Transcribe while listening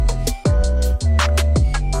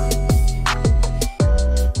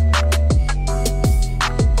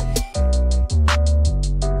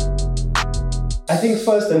think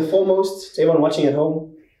first and foremost, to everyone watching at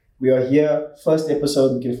home, we are here. First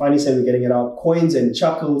episode, we can finally say we're getting it out. Coins and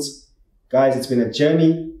chuckles. Guys, it's been a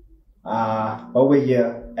journey. But we're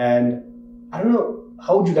here. And I don't know,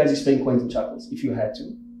 how would you guys explain coins and chuckles if you had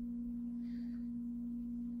to?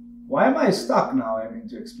 Why am I stuck now having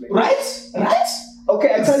to explain? Right?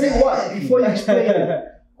 Okay, I tell you what, before you explain it,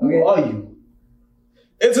 who are you?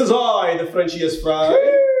 It is I, the Frenchiest fry.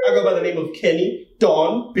 I go by the name of Kenny,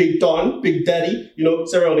 Don, Big Daddy. You know,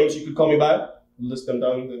 several names you could call me by. List them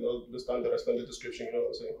down, list down the rest in the description, you know what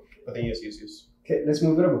I'm saying? I think yes. Okay, let's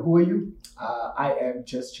move it over. Who are you? I am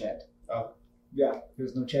just Chad. Oh. Yeah,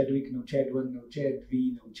 there's no Chadwick, no Chadwin, no Chad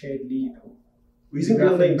V, no Chad Lee, no. Using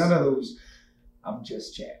real names. None of those. I'm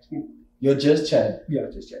just Chad. You're just Chad. Yeah,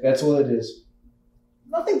 just Chad. That's all it is.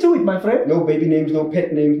 Nothing to it, my friend. No baby names, no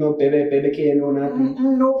pet names, no bebe K, no nothing.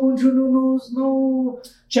 No punchununos, no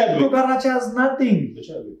Chadwick. cucarachas, nothing.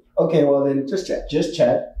 Okay, well then, Just Chad. Just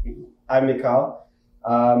Chad. I'm Mikal.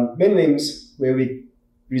 Many names where we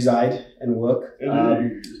reside and work.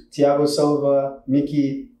 Tiago Silva,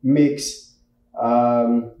 Mickey, Mix.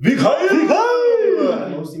 The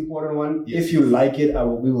most important one, yes. If you like it,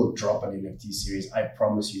 we will drop an NFT series. I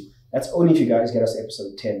promise you. That's only if you guys get us to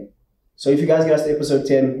episode 10. So if you guys get us to episode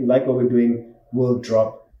 10, you like what we're doing, we'll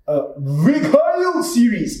drop a Mikhail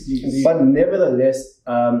series. Yes. But nevertheless,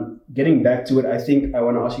 getting back to it, I think I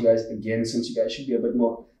want to ask you guys again, since you guys should be a bit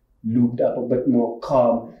more looped up, a bit more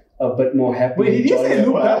calm, a bit more happy. Wait, did you say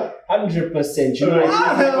looped up? 100%. You know what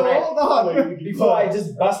I mean? Hold on. Before I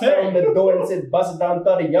just bust down the door and said, bust it down,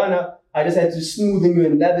 Tariana, I just had to smoothen you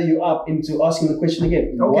and lather you up into asking the question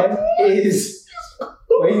again. Okay. What is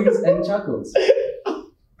coins and chuckles?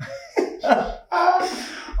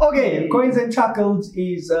 Okay, Coins and Chuckles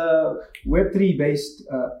is a Web3 based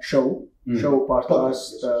show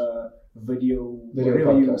podcast, video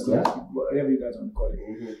podcast, whatever you guys want to call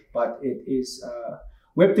it. But it is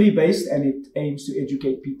Web3 based, and it aims to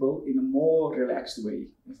educate people in a more relaxed way,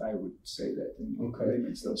 if I would say that.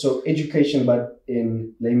 Okay. So education, but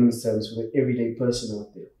in layman's terms, for the everyday person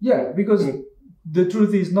out there. Yeah, because the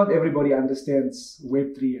truth is not everybody understands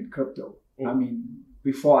Web3 and crypto. I mean,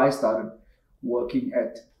 before I started working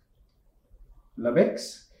at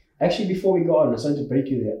Labex. Actually, before we go on, I'm sorry to break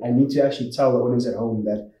you there. I need to actually tell the audience at home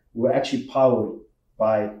that we're actually powered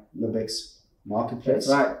by Labex Marketplace.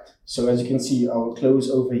 That's right. So as you can see, our clothes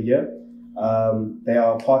over here, they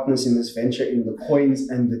are partners in this venture in the coins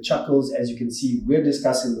and the chuckles. As you can see, we're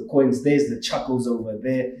discussing the coins. There's the chuckles over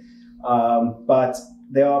there. But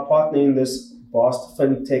they are a partner in this vast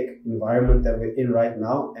fintech environment that we're in right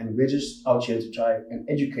now. And we're just out here to try and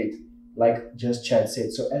educate, like just Chad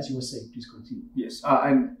said. So as you were saying, please continue. Yes.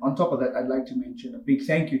 And on top of that, I'd like to mention a big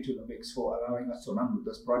thank you to Labex for allowing us to run with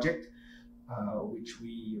this project, which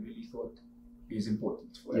we really thought is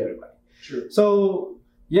important for everybody. Sure. So,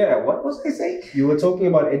 yeah, what was I saying? You were talking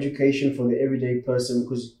about education for the everyday person,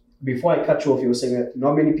 because before I cut you off, you were saying that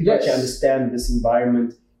not many people actually understand this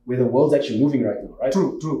environment where the world's actually moving right now, right?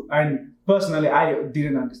 True. And personally, I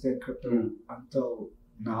didn't understand crypto until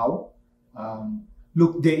now.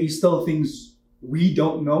 Look, there is still things we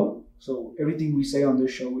don't know. So everything we say on this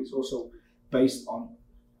show is also based on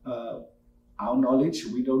our knowledge.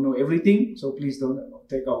 We don't know everything, so please don't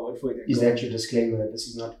take our word for it. Is that your disclaimer that this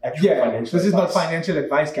is not actual financial this advice? is not financial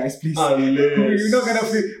advice, guys, please. Unless...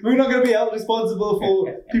 We're not gonna be held responsible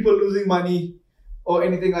for people losing money or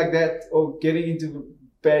anything like that, or getting into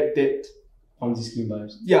bad debt. Ponzi scheme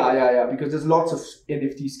vibes. Yeah, because there's lots of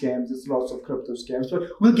NFT scams, there's lots of crypto scams, but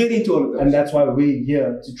we'll get into all of those. And that's why we're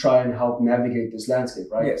here to try and help navigate this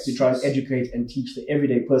landscape, right? Yes. To try and educate and teach the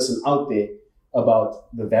everyday person out there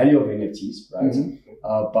about the value of NFTs, right?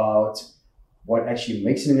 About what actually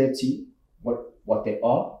makes an NFT, what they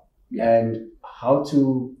are, and how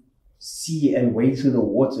to see and wade through the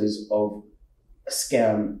waters of a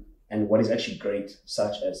scam and what is actually great,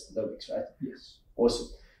 such as Labex, right? Yes. Awesome.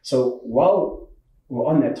 So while we're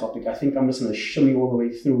on that topic, I think I'm just going to shimmy all the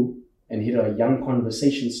way through and hit a young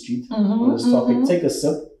conversation street on this topic. Take a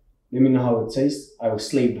sip. Let me know how it tastes. I was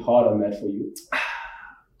slaved hard on that for you.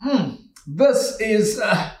 This is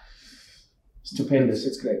stupendous.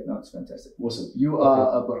 It's great. No, it's fantastic. Awesome. You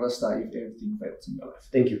are a barista if everything fails in your life.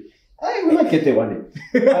 Thank you. We might get there one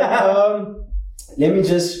day. Let me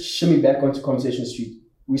just shimmy back onto conversation street.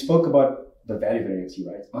 We spoke about the value of an NFT,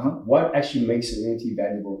 right? What actually makes an NFT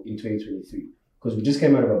valuable in 2023? Because we just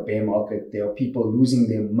came out of a bear market. There are people losing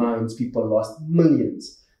their minds. People lost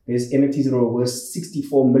millions. There's NFTs that were worth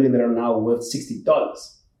 64 million that are now worth $60.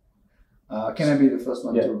 Can I be the first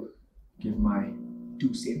one to give my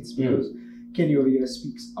 2 cents? Because Kenny over here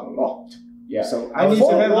speaks a lot Yeah. So I need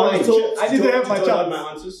to have my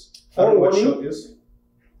chance. Forewarning.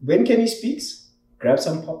 When Kenny speaks, grab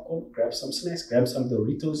some popcorn, grab some snacks, grab some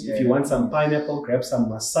Doritos. If you want some pineapple, grab some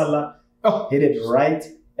masala. Hit it right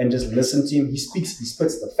and just listen to him. He speaks, he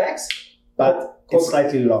spits the facts, but it's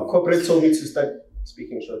slightly long. Corporate told me to start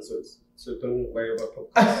speaking short, so don't worry about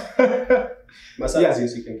popcorn. Masala is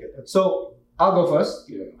easy, you can get that. So I'll go first.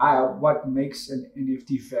 Yeah. What makes an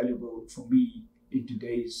NFT valuable for me in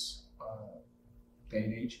today's day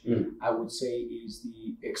and age, I would say, is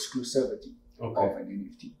the exclusivity of an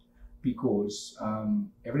NFT. Because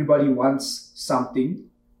everybody wants something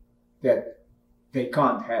that they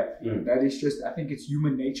can't have. That is just, I think it's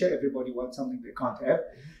human nature. Everybody wants something they can't have.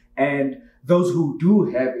 And those who do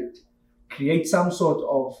have it create some sort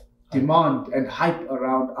of demand and hype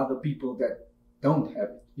around other people that don't have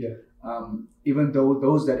it. Yeah. Even though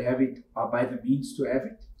those that have it are by the means to have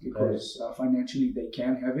it, because financially they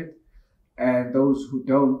can have it. And those who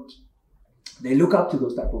don't, they look up to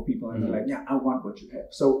those type of people and they're like, yeah, I want what you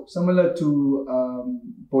have. So similar to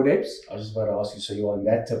Bored Apes. I was just about to ask you, so you're on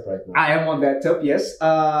that tip right now? I am on that tip, yes.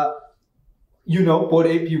 Bored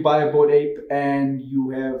Ape, you buy a Bored Ape and you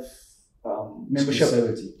have membership.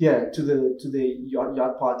 Yeah, to the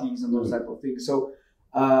yacht parties and those type of things. So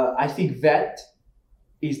I think that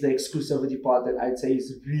is the exclusivity part that I'd say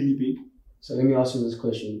is really big. So let me ask you this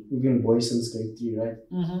question. We've been boys since grade 3, right?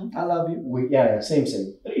 I love you. Same.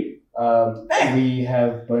 We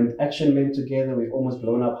have burnt action men together. We've almost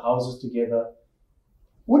blown up houses together.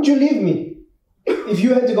 Would you leave me? If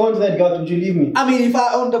you had to go into that yacht, would you leave me? I mean, if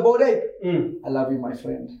I owned a Bored Ape, I love you, my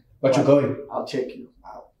friend. But you're going? I'll check you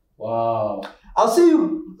out. Wow. I'll see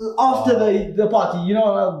you after the party.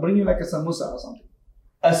 I'll bring you like a samosa or something.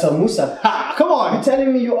 A samosa? Come on. You're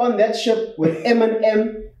telling me you're on that ship with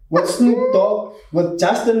Eminem, with Snoop Dogg, with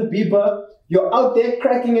Justin Bieber. You're out there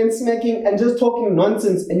cracking and smacking and just talking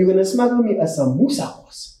nonsense, and you're going to smuggle me a samosa,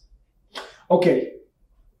 boss. Okay.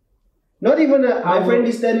 Not even my friend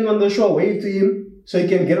is standing on the shore, wave to him so he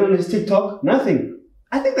can get on his TikTok. Nothing.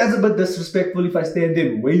 I think that's a bit disrespectful if I stand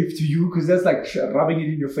there and wave to you, because that's like rubbing it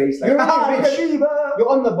in your face. Like, you're already rich. You're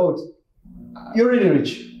on the boat. You're already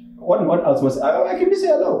rich. What else must I can just say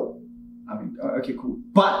hello. I mean, okay, cool.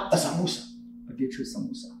 But a samosa. I'll get you a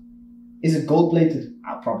samosa. Is it gold plated?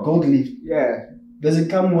 Probably. Gold leaf? Yeah. Does it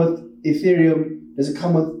come with Ethereum? Does it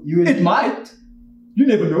come with USD? It might. You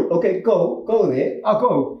never know. Okay, go there. I'll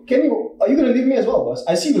go. Are you going to leave me as well, boss?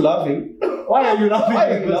 I see you laughing. Why are you laughing?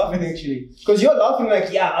 Why are you laughing, actually? Because you're laughing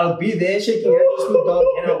like, yeah, I'll be there shaking hands with Snoop Dogg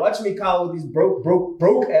and I'll watch me cow with this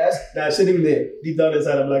broke ass sitting there. Deep down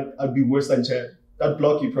inside, I'm like, I'd be worse than Chad. I'd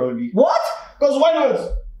block you probably. What? Because why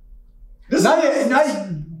not?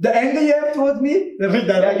 The anger you have towards me? You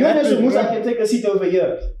and Musa can take a seat over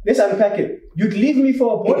here. Let's unpack it. You'd leave me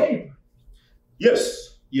for a Bored Ape? Yes,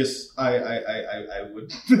 I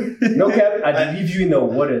would. No cap, I'd leave you in the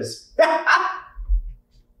waters.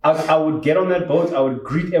 I would get on that boat, I would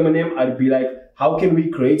greet Eminem, I'd be like, how can we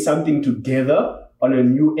create something together on a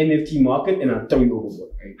new NFT market, and I'd throw you overboard.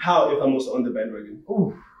 Right? How if I'm also on the bandwagon?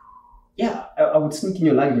 Ooh. Yeah, I would sneak in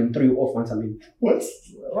your luggage and throw you off once I'm in. What?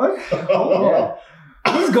 Yeah.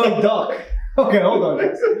 He's going dark. Okay, hold on.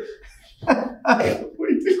 Wait.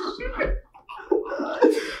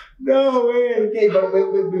 No way. Okay, but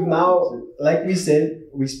we've now, like we said,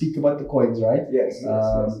 we speak about the coins, right? Yes.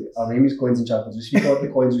 Our name is Coins and Chronicles. We speak about the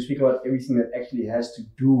coins. We speak about everything that actually has to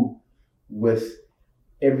do with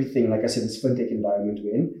everything. Like I said, this fintech environment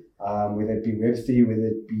we're in. Whether it be Web3, whether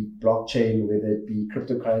it be blockchain, whether it be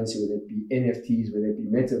cryptocurrency, whether it be NFTs, whether it be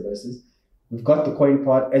metaverses. We've got the coin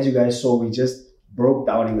part. As you guys saw, we just broke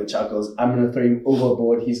down in the chuckles. I'm going to throw him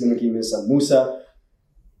overboard. He's going to give me some Musa.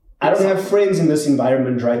 I don't have friends in this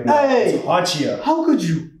environment right now. Hey, it's hot here. How could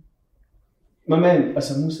you? My man, a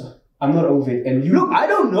samosa. I'm not over it. And you look, I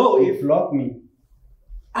don't know if block me.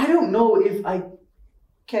 I don't know if I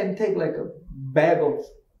can take like a bag of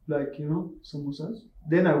samosas.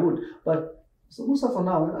 Then I would. But samosa for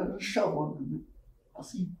now, I'll shove one. I'll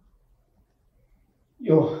see.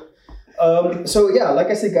 Yo. So yeah, like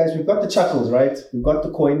I said, guys, we've got the chuckles, right? We've got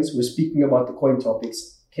the coins. We're speaking about the coin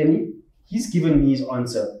topics. Kenny, he's given me his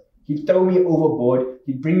answer. He'd throw me overboard.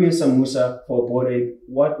 He'd bring me a samosa for a Bored Ape.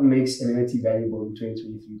 What makes an NFT valuable in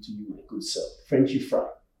 2023 to you, my good sir? Frenchy fry.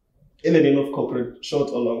 In the name of corporate,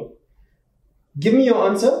 short or long? Give me your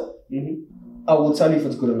answer. I will tell you if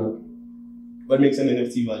it's good or not. What makes an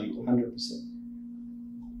NFT valuable? 100%.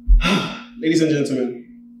 Ladies and gentlemen,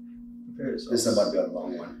 this is about to be a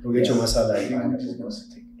long one. Go get your masala. I'm just going to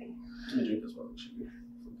take a drink as well, actually,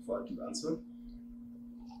 before I give the answer.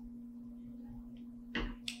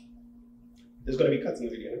 There's going to be cuts in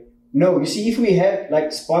the video. No, you see, if we had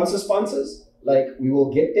like sponsors, like we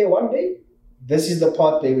will get there one day. This is the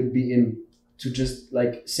part they would be in to just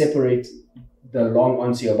like separate the long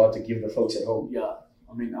answer you're about to give the folks at home. Yeah.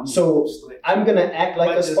 I mean, I'm gonna act like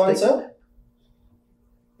But a just sponsor.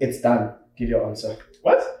 It's done. Give your answer.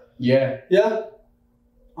 What? Yeah. Yeah.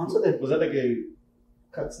 Answer them. Was that like a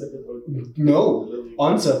cut snippet or No.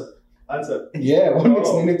 Answer. answer? Yeah. What makes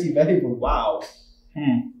Oh. an NFT valuable? Wow.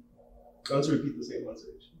 Let's repeat the same answer.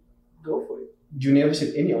 Go for it. You never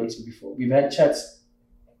said any answer before. We've had chats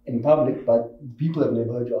in public, but people have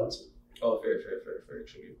never heard your answer. Oh, fair,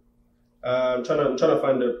 actually. I'm trying to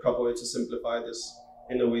find a proper way to simplify this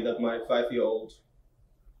in a way that my 5-year-old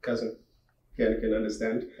cousin can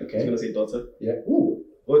understand. I was Okay. gonna say daughter. Yeah. Ooh.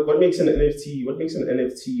 What makes an NFT? What makes an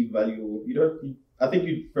NFT valuable? I think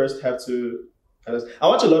you first have to. I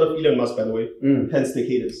watch a lot of Elon Musk, by the way. Hence the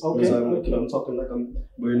haters. Okay. Because I'm talking like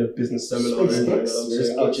we're in a business seminar. SpaceX. You know what I'm There's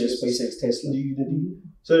saying? out here SpaceX, Tesla.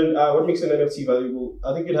 So what makes an NFT valuable?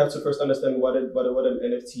 I think you'd have to first understand what an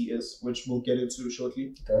NFT is, which we'll get into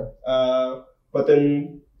shortly. Okay. But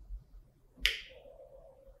then.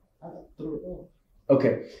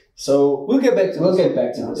 Okay. So We'll get back to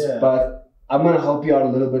this. Yeah. But I'm gonna help you out a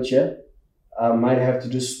little bit here. I might have to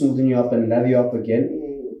just smoothen you up and lather you up again.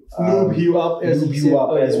 Lube you up, as Lube we you said up,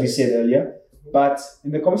 as earlier. we said earlier. But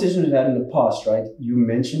in the conversation we've had in the past, right, you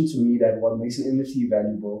mentioned to me that what makes an NFT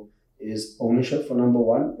valuable is ownership for number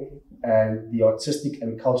one, and the artistic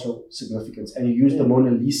and cultural significance. And you used the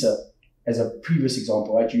Mona Lisa as a previous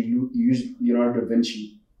example, right? You used Leonardo da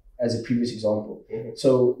Vinci as a previous example.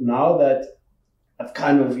 So now that I've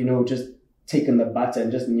kind of, just taken the butter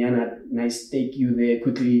and just nice take you there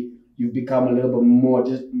quickly, you've become a little bit more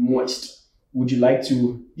just moist. Would you like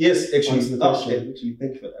to? Yes, actually. Answer the question. Actually,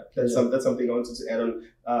 thank you for that. That's something I wanted to add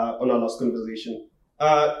on our last conversation.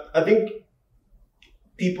 I think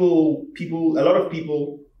a lot of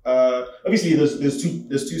people. Obviously, there's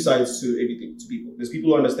two sides to everything to people. There's people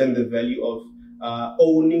who understand the value of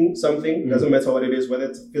owning something. Doesn't matter what it is, whether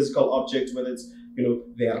it's a physical object, whether it's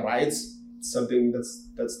their rights. Something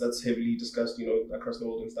that's heavily discussed, across the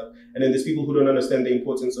world and stuff. And then there's people who don't understand the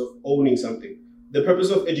importance of owning something. The purpose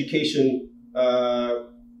of education,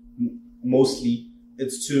 mostly,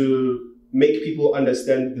 it's to make people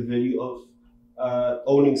understand the value of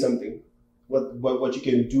owning something. What you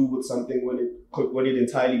can do with something when it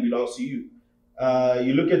entirely belongs to you.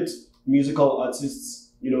 You look at musical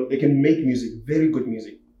artists, they can make music, very good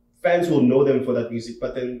music. Fans will know them for that music,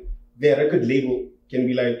 but then their record label can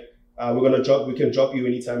be like, we can drop you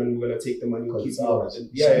anytime, and we're gonna take the money and keep ours.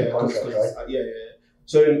 Contract, right?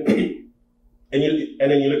 So and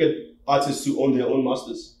then you look at artists who own their own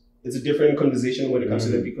masters. It's a different conversation when it comes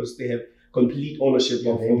to them because they have complete ownership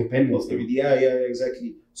of independence. everything. Yeah,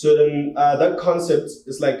 exactly. So then that concept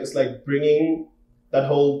is like bringing that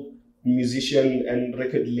whole musician and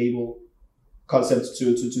record label concept to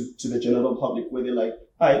the general public, where they're like,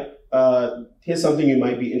 hi, here's something you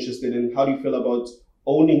might be interested in. How do you feel about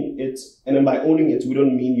owning it? And then by owning it, we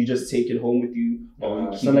don't mean you just take it home with you or you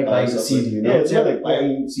keep it's not like it buying by a yourself. CD, Yeah, it's not like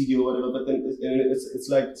buying CD or whatever, but then it's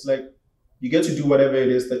like you get to do whatever it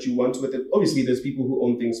is that you want with it. Obviously, there's people who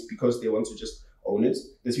own things because they want to just own it.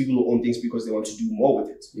 There's people who own things because they want to do more with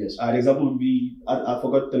it. Yes. An example would be, I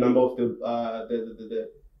forgot the number of the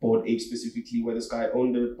Bored Ape specifically, where this guy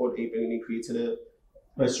owned the Bored Ape and then he created a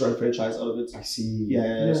restaurant franchise out of it. I see.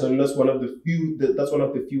 Yeah. So that's one of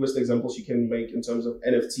the fewest examples you can make in terms of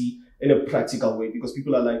NFT in a practical way, because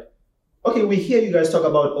people are like, okay, we hear you guys talk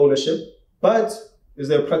about ownership, but is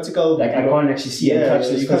there a practical, Like, I can't actually see and touch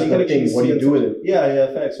this you can't physical actually thing. What do see you do with it? Yeah,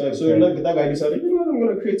 facts. So Okay. like that guy decided, I'm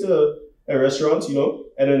going to create a restaurant,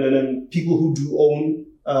 and then people who do own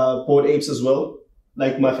Bored Apes as well,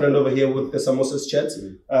 like my friend over here with the samosas chat.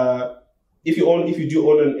 If you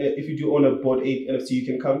do own a Bored Ape NFT, you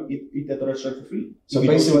can come eat at the restaurant for free. So If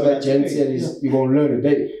you basically, don't what do that Jen said is, you're gonna learn a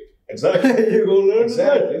day. exactly. You're going to learn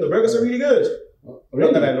Exactly. The burgers are really good.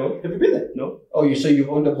 Not that I know. Have you been there? No. Oh, you've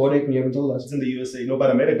owned a Bored Ape and you haven't told us. It's in the USA. No, but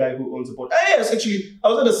I met a guy who owns a Bored. Yes, actually, I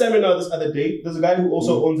was at a seminar this other day. There's a guy who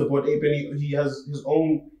also owns a Bored Ape, and he has his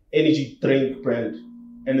own energy drink brand,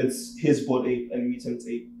 and it's his Bored Ape and Mutant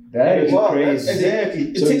Ape. That is Wow, crazy.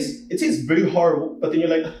 Exactly. So- It tastes very horrible, but then you're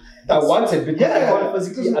like, I want it because Yeah. I want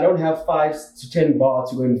physically. I don't have 5 to 10 bar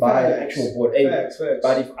to go and buy an Facts. actual Bored Ape. facts.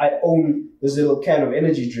 But if I own this little can of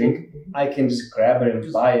energy drink, I can just grab it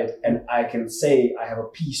and buy it, and I can say I have a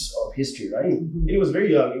piece of history, right? And he was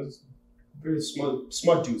very young. He was very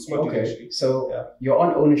smart dude actually. So Yeah. you're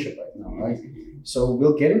on ownership right now, right? So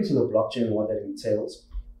we'll get into the blockchain and what that entails,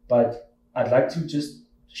 but I'd like to just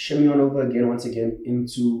shimmy on over once again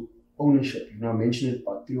into ownership. You've now mentioned it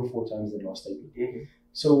about 3 or 4 times in the last statement.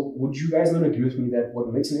 So would you guys not agree with me that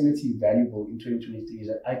what makes an NFT valuable in 2023 is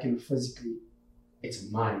that I can physically,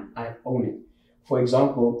 it's mine, I own it. For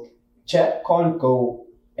example, Chad can't go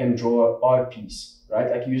and draw an art piece, right?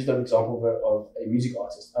 Like you used an example of a music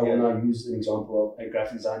artist. I will now use an example of a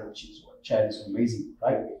graphic designer, which is what Chad is amazing,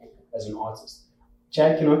 right? As an artist.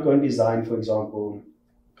 Chad cannot go and design, for example,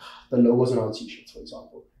 the logos on our t-shirts, for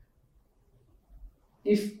example.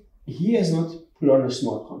 If he has not put on a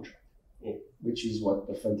smart contract, which is what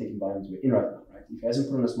the fintech environment we're in right now, right? If he hasn't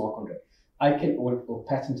put on a smart contract, I can or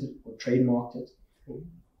patent it or trademark it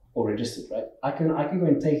or register it, right? I can go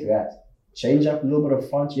and take that, change up a little bit of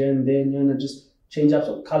font here and there, just change up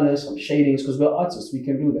some colors, some shadings, because we're artists, we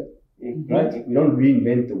can do that, right? We don't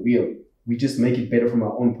reinvent the wheel. We just make it better from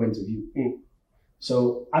our own point of view.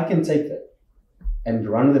 So I can take that and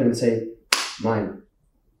run with it and say, mine.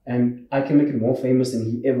 And I can make it more famous than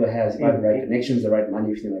he ever has if I have the right connections, the right money,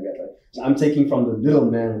 everything like that, right? So I'm taking from the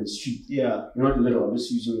little man on the street. Yeah. You're not little, I'm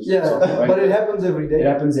just using this example, right? But it happens every day. It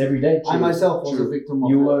happens every day. I myself was a victim of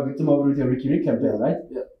it. You were a victim of it with your Ricky Rick campaign, right?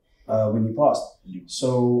 Yeah. When you passed.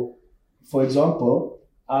 So, for example,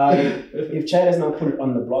 if Chad has now put it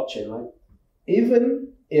on the blockchain, right?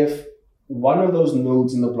 Even if one of those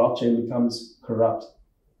nodes in the blockchain becomes corrupt,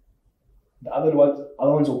 the other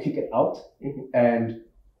ones will kick it out, and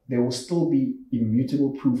there will still be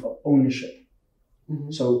immutable proof of ownership.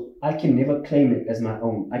 So I can never claim it as my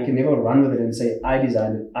own. I can never run with it and say, I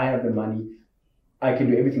designed it, I have the money, I can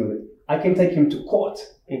do everything with it. I can take him to court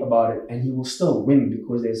about it, and he will still win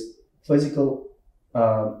because there's physical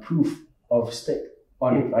proof of stake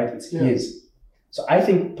on it, right? It's his. So I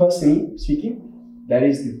think, personally speaking, that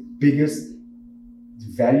is the biggest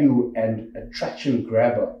value and attraction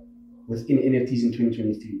grabber within NFTs in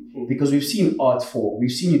 2023, because we've seen art fall,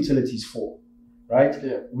 we've seen utilities fall, right?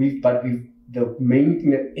 The main thing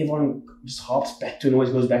that everyone just harps back to and always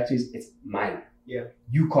goes back to is, it's mine.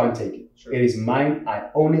 You can't take it. It is mine. I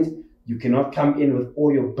own it. You cannot come in with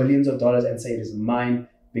all your billions of dollars and say it is mine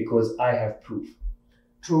because I have proof.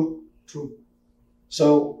 True.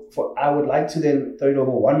 So I would like to then throw it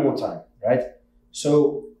over one more time, right?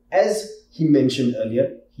 So as he mentioned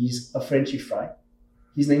earlier, he's a Frenchy fry.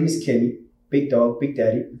 His name is Kenny, big dog, big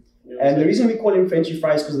daddy. And the reason we call him Frenchy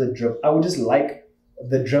fry is because of the drip. I would just like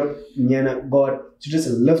the drip, Nyana God, to just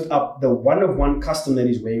lift up the one-of-one custom that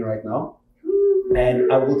he's wearing right now.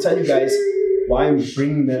 And I will tell you guys why I'm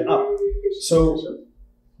bringing that up. So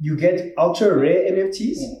you get ultra rare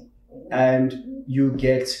NFTs and you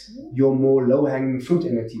get your more low-hanging fruit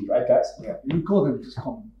NFTs, right, guys? We call them just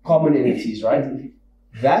common NFTs, right?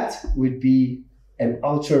 That would be an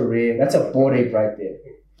ultra rare. That's a bored ape right there.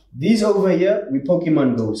 These over here, we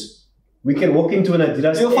Pokemon Go's. We can walk into an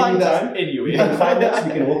Adidas. You'll find us anyway. You can find us.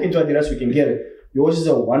 We can walk into Adidas. We can get it. Yours is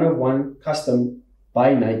a one-of-one custom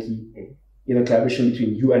by Nike in a collaboration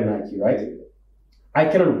between you and Nike, right? I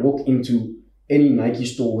cannot walk into any Nike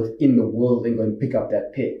store within the world and go and pick up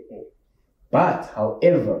that pair. But,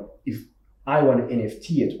 however, if I want to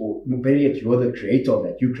NFT it, or better yet, you're the creator of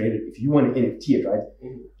that, you created it. If you want to NFT it, right,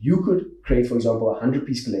 you could create, for example, a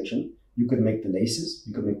 100-piece collection. You could make the laces,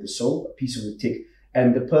 you could make the sole, a piece of the tick.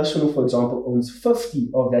 And the person who, for example, owns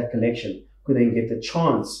 50 of that collection could then get the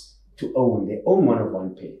chance to own their own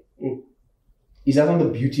one-of-one pair. Is that not the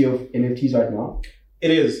beauty of NFTs right now?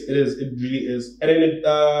 It is. It really is. And then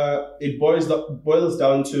it boils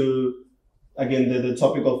down to, again, the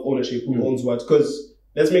topic of ownership, who owns what. Because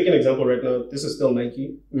let's make an example right now. This is still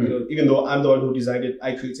Nike. You know, even though I'm the one who designed it,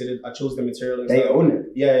 I created it, I chose the material. And they own it.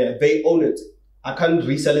 Yeah, they own it. I can't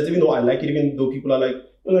resell it, even though I like it, even though people are like,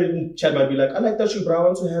 Chad might be like, I like that shoe, bro, I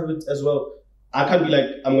want to have it as well. I can't be like,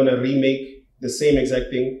 I'm going to remake the same exact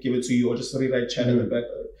thing, give it to you, or just rewrite Chad in the back.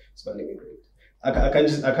 It's not even great. I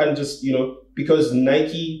can't just, because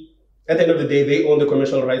Nike, at the end of the day, they own the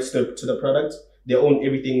commercial rights to the product. They own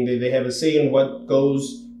everything. They have a say in what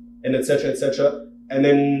goes, and et cetera, et cetera. And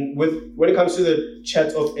then when it comes to the chat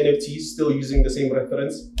of NFTs, still using the same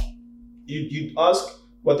reference, you'd ask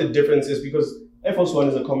what the difference is, because Air Force One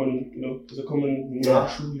is a common,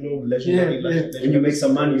 shoe, legendary. When you make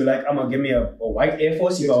some money, you're like, I'm going to give me a white Air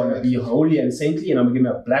Force if I want to be holy and saintly, and I'm going to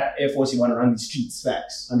give me a black Air Force if I want to run the streets.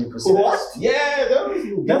 Facts. 100%. What? Yeah,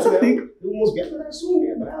 that's a thing. You almost get to that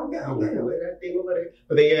soon, but I'll get that thing over there.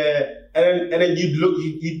 But then, and then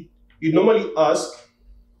you'd normally ask,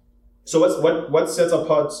 so what sets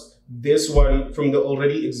apart this one from the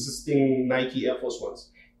already existing Nike Air Force Ones?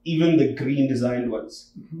 Even the green designed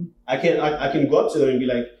ones. I can go up to them and be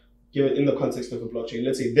like, give it in the context of a blockchain.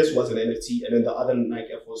 Let's say this was an NFT, and then the other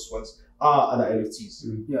Nike Air Force ones are other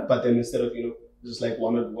NFTs. But then instead of just like a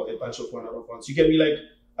bunch of one out of ones. You can be like,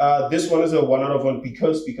 this one is a one out of one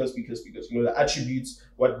because the attributes.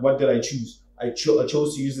 What did I choose? I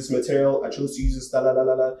chose to use this material. I chose to use this la la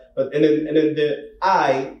la la. But and then the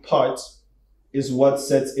I part is what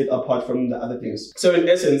sets it apart from the other things. So in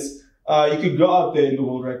essence, you could go out there in the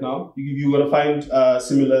world right now. You're gonna find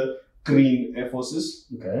similar green Air Forces.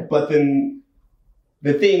 Okay. But then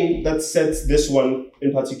the thing that sets this one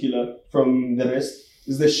in particular from the rest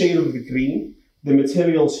is the shade of the green, the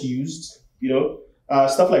materials used,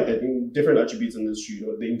 stuff like that, different attributes in this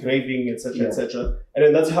shoe, the engraving, etc., etc. And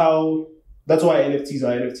then that's why NFTs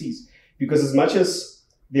are NFTs, because as much as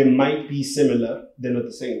they might be similar, they're not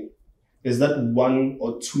the same. There's that one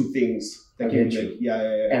or two things that can be like,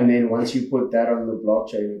 yeah. And then once you put that on the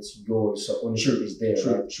blockchain, it's yours. So ownership is there,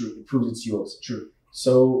 right? True. It proves it's yours. True.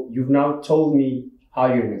 So you've now told me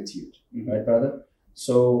how you're NFT'd, right, brother?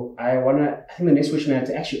 So I think the next question I have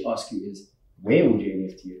to actually ask you is, where would you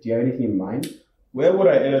NFT it? Do you have anything in mind? Where would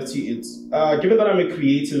I NFT it? Given that I'm a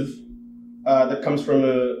creative that comes from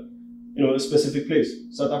a specific place,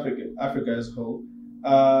 South Africa as a whole,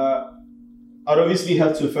 I'd obviously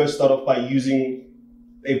have to first start off by using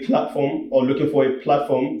a platform or looking for a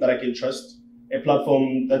platform that I can trust, a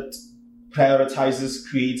platform that prioritizes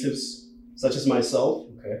creatives such as myself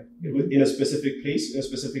in a specific place, in a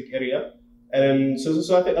specific area. And so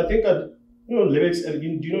I think I'd, Libix, do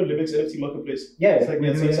you know Libix NFT marketplace? Yeah. It's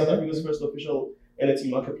like South Africa's first official NFT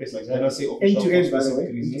marketplace, like when I say official end-to-end, for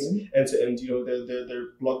specific reasons, end-to-end, their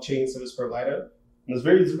blockchain service provider. And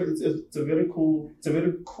it's a very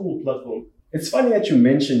cool platform. It's funny that you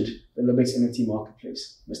mentioned the Libix NFT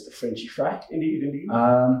marketplace, Mr. Frenchy Fry. Indeed.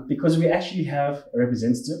 Because we actually have a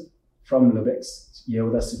representative from Libix here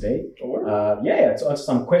with us today. To answer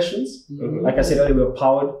some questions. Mm-hmm. Like I said earlier, we're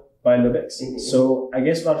powered by Libix. Mm-hmm. So I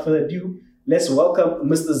guess without further ado, let's welcome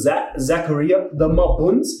Mr. Zachariah the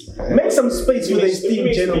Mabuns. Make some space for the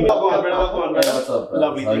esteemed gentleman. What's up, bro?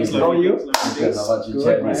 Lovely things. How are you? Good. How about you, Good,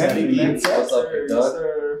 Chad? man. What's up, dog?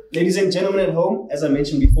 Ladies and gentlemen at home, as I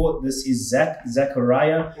mentioned before, this is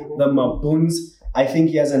Zachariah the Mabuns. I think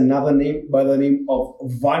he has another name by the name of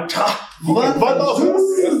Vanta.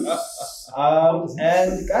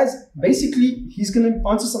 And guys, basically, he's going to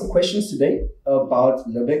answer some questions today about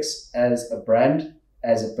Libix as a brand,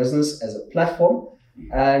 as a business, as a platform.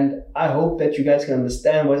 And I hope that you guys can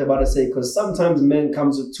understand what I'm about to say, because sometimes man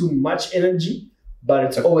comes with too much energy, but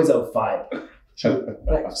it's always a vibe.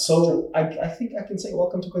 Right. So I think I can say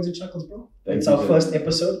welcome to Coins and Chronicles, bro. It's our first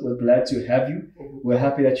episode. We're glad to have you. We're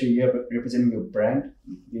happy that you're here representing your brand,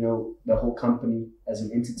 the whole company as an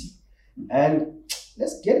entity. And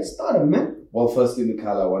let's get it started, man. Well, firstly,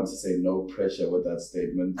 Mikhail, I want to say no pressure with that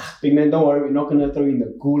statement. Big man, don't worry. We're not going to throw you in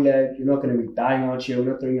the gulag. You're not going to be dying out here.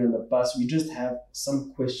 We're not throwing you on the bus. We just have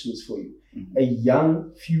some questions for you.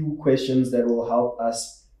 Mm-hmm. Few questions that will help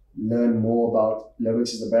us learn more about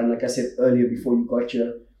Libix as a brand. Like I said earlier before you got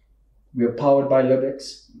here, we're powered by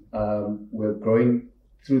Libix. We're growing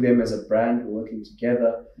through them as a brand. We're working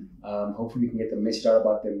together. Hopefully we can get the message out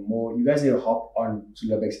about them more. You guys need to hop on to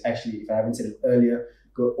Libix. Actually, if I haven't said it earlier,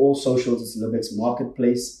 go all socials. It's Libix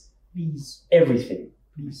Marketplace. Please. Everything.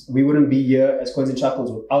 Please. We wouldn't be here as Coins and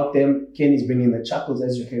Chronicles without them. Kenny's bringing the chuckles,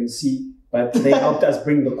 as you can see, but they helped us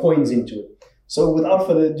bring the coins into it. So without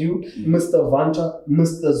further ado, Mr. Vanta,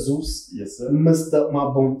 Mr. Zeus, yes, sir. Mr.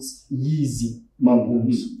 Mabuns, Yeezy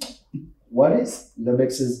Mabuns. What is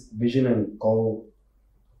Libix's vision and goal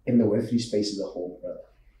in the Web3 space as a whole, brother?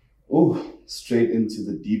 Oh, straight into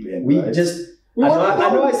the deep end. I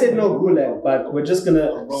know I said no gulag, but we're just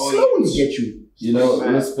gonna slowly get you.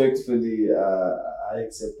 Respectfully, I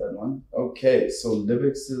accept that one. Okay, so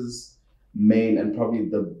Libix's main and probably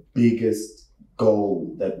the biggest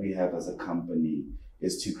goal that we have as a company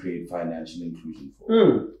is to create financial inclusion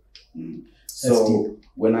for. So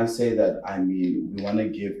when I say that, I mean we want to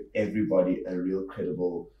give everybody a real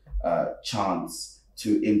credible chance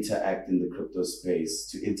to interact in the crypto space,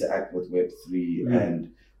 to interact with Web3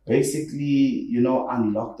 and basically,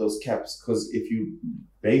 unlock those caps. Because if you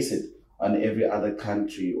base it on every other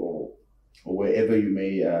country or wherever you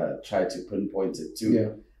may try to pinpoint it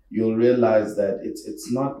to, you'll realize that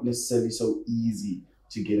it's not necessarily so easy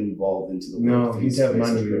to get involved into the Web3 No, you space. have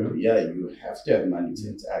money. You have to have money to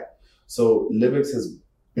interact. So Libix has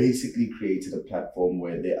basically created a platform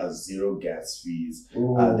where there are zero gas fees,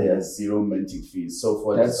 there are zero minting fees. So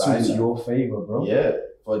for a designer, that suits your favor, bro. Yeah,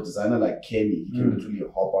 for a designer like Kenny, he can literally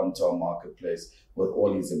hop onto our marketplace with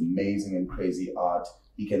all his amazing and crazy art.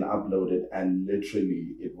 He can upload it, and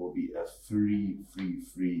literally it will be a free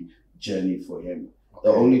journey for him. Okay.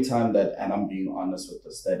 The only time that, and I'm being honest with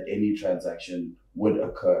this, that any transaction would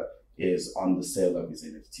occur is on the sale of his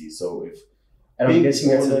NFT. So if And I'm big guessing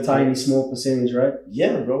that's a baller tiny, gets- small percentage, right?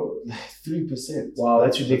 Yeah, bro, like 3%. Wow,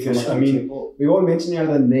 that's ridiculous. how I much mean, they bought. we won't mention any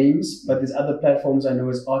other names, but there's other platforms I know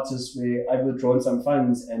as artists where I've withdrawn some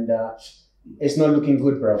funds and it's not looking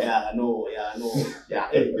good, bro. Yeah, I know. Yeah,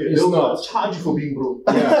 It's they'll not. charge you for being broke.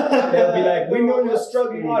 Yeah. They'll be like, we know you're a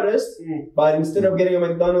struggling artist, Mm. but instead of getting a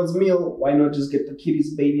McDonald's meal, why not just get the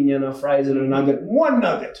kiddies baby Nyana fries and a nugget? One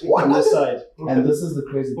nugget on the side. And this is the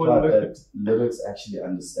crazy Well, part, look that Lyrics actually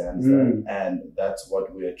understands that. And that's what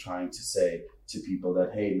we're trying to say to people, that,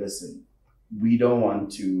 hey, listen, we don't want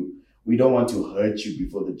to hurt you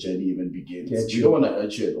before the journey even begins. Get We you. don't want to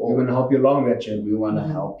hurt you at all. We're going to help you along that journey. We want to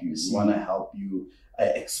help you. We want to help you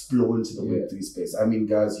explore into the Web3 space. I mean,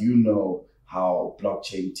 guys, you know how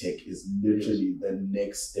blockchain tech is literally the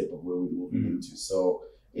next step of where we're moving into. So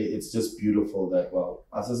it's just beautiful that, well,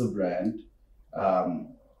 us as a brand,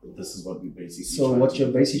 this is what we basically. So what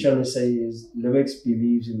you're basically trying to say is Lyrics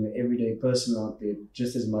believes in the everyday person out there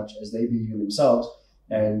just as much as they believe in themselves.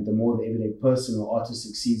 And the more the everyday person or artist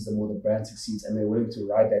succeeds, the more the brand succeeds, and they're willing to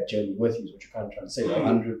ride that journey with you, is what you're kind of trying to say, right?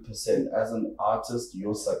 100%. As an artist,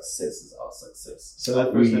 your success is our success. So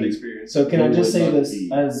that personal experience. So can I We just would say not this, be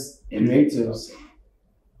as anything creatives, else.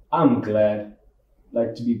 I'm glad,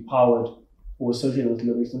 like, to be powered or associated with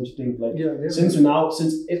Lyrics, don't you think? Like, Yeah, since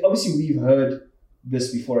obviously we've heard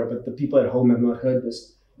this before, but the people at home have not heard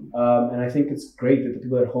this. And I think it's great that the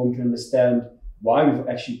people at home can understand why we've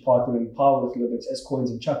actually partnered and powered with Lyrics as Coins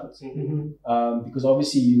and Chuckles. Because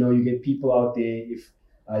obviously, you get people out there, if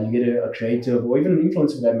you get a creative or even an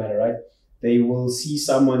influencer for that matter, right? They will see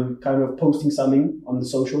someone kind of posting something on the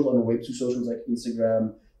socials, on the Web2 socials like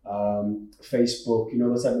Instagram, Facebook,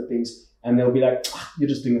 those type of things. And they'll be like, you're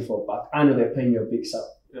just doing it for a buck. I know they're paying you a big sum.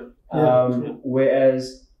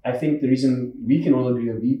 Whereas I think the reason we can all agree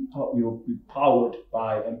that we will be powered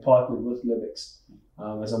by and partnered with Lyrics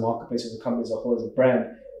as a marketplace, as a company, as a whole, as a brand,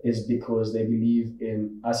 is because they believe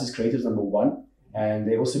in us as creators, number one, and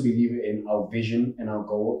they also believe in our vision and our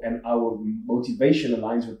goal, and our motivation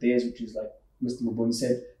aligns with theirs, which is, like Mr. Mabuni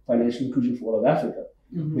said, financial inclusion for all of Africa.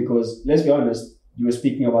 Because let's be honest, you were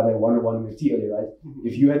speaking about that one-on-one NFT earlier, right?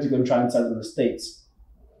 If you had to go and try and sell it in the States,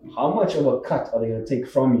 how much of a cut are they going to take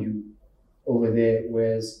from you over there?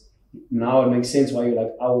 Whereas now it makes sense why you're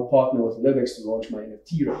like, I will partner with Lyrics to launch my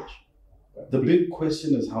NFT range. The big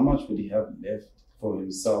question is, how much would he have left for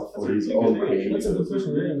himself, for That's his a own good creation? That's a good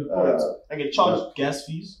question, yeah. I get charged gas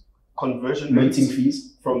fees, conversion Minting rates,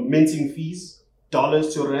 fees. from minting fees,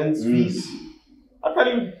 dollars to rands fees.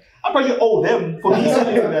 I probably owe them for me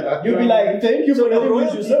selling that. You'd be like, thank you So for your letting me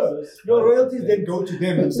use royalties, your service. your royalties then go to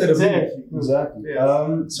them instead of Exactly. you. Exactly.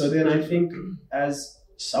 Yes. So then I think as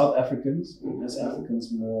South Africans, as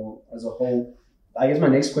Africans more as a whole, I guess my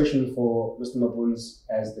next question for Mr. Mabuns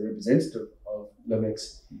as the representative of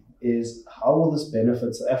Lyrics is, how will this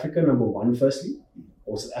benefit South Africa, number one, firstly,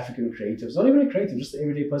 or South African creatives? Not even a creative, just the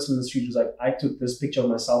everyday person in the street who's like, I took this picture of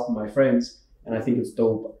myself and my friends and I think it's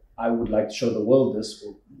dope. I would like to show the world this,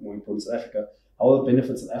 or more important, South Africa. How will it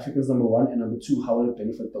benefit South Africans, number one? And number two, how will it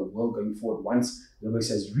benefit the world going forward once Lyrics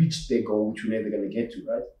has reached their goal, which we're never going to get to,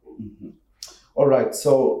 right? All right,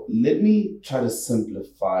 so let me try to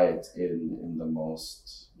simplify it in the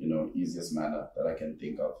most, easiest manner that I can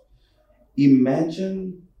think of.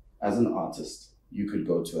 Imagine, as an artist, you could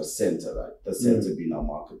go to a center, right? The center being our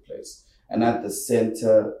marketplace. And at the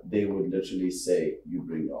center, they would literally say, you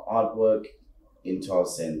bring your artwork into our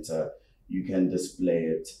center, you can display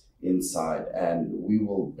it inside, and we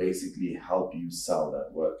will basically help you sell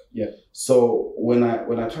that work. Yeah. So when I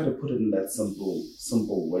try to put it in that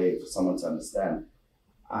simple way for someone to understand,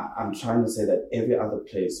 I'm trying to say that every other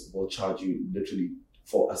place will charge you literally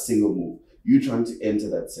for a single move. You trying to enter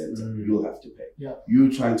that center, you'll have to pay. Yeah.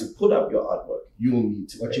 You trying to put up your artwork, you'll need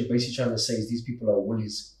to What pay. you're basically trying to say is these people are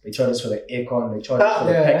woolies. They charge us for the aircon, they charge us for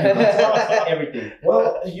the packing, everything.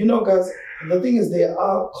 Well, guys, the thing is, there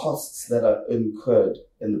are costs that are incurred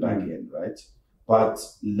in the back end, right? But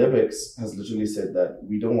Lyrics has literally said that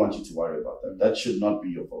we don't want you to worry about that. That should not be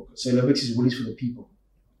your focus. So Lyrics is woolies for the people.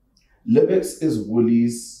 Lyrics is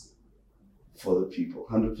woolies for the people,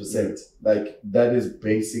 100%. Like, that is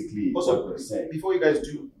basically Also, what we're saying. before you guys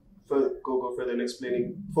do go further in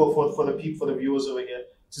explaining for the viewers over here,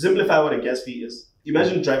 to simplify what a gas fee is,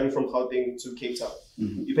 imagine driving from Gauteng to Cape Town.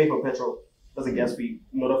 You pay for petrol. That's a gas fee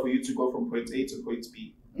in order for you to go from point A to point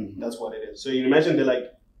B. That's what it is. So you imagine they're like,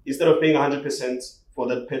 instead of paying 100% for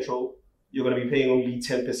that petrol, you're going to be paying only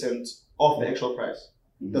 10% of the actual price.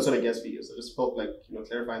 That's what I guess for you. So I just felt like,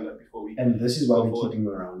 clarifying that before we. And this is why Go we forward. keep him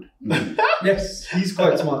around. Yes, he's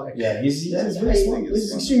quite smart. Actually. Yeah, he's Yeah, very I smart. think it's He's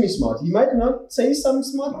smart. extremely smart. He might not say some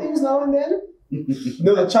smart things now and then.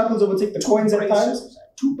 The chuckles overtake the coins at times.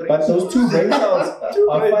 But those two brain cells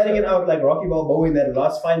are fighting it out like Rocky Balboa in that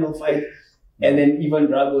last final fight. And then even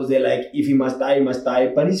Drago's there like, if he must die, he must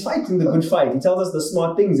die. But he's fighting the good fight. He tells us the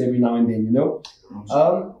smart things every now and then,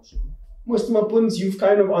 Most of my points, you've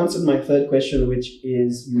kind of answered my third question, which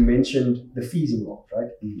is you mentioned the fees involved,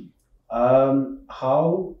 right?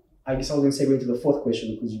 How, I guess I was going to segue into the fourth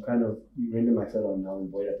question because you render my third one now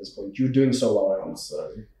and void at this point. You're doing so well right now. I'm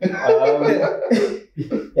sorry.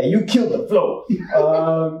 Yeah, you killed the flow.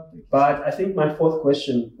 But I think my fourth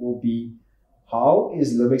question will be, how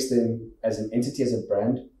is Livingston as an entity, as a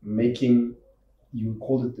brand, making, you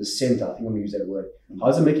called it the center, I think I'm going to use that word. How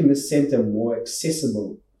is it making the center more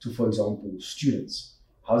accessible to, for example, students?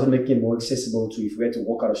 How is it making it more accessible to, if we had to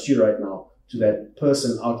walk out of studio right now, to that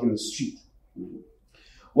person out in the street?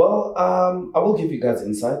 Well, I will give you guys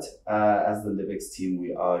insight. As the Livix team,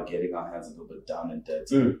 we are getting our hands a little bit down and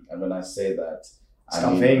dirty. And when I say that,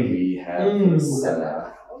 I mean we have this,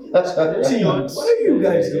 What are you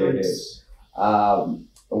guys doing?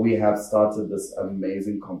 we have started this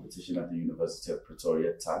amazing competition at the University of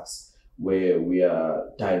Pretoria, TAX, where we are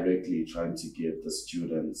directly trying to give the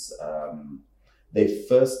students their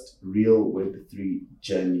first real Web3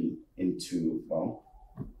 journey into,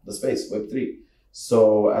 the space, Web3.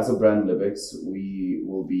 So as a brand Livix, we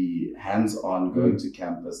will be hands-on, going to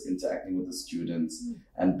campus, interacting with the students,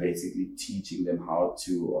 and basically teaching them how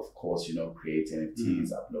to, of course, create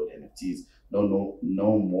NFTs, upload NFTs,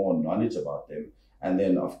 know more knowledge about them. And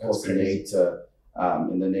then, of course, later,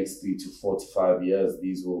 in the next 3 to 4 to 5 years,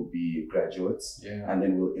 these will be graduates. And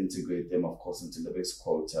then we'll integrate them, of course, into Livix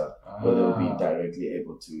Quota, where they'll be directly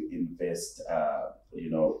able to invest, I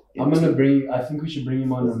think we should bring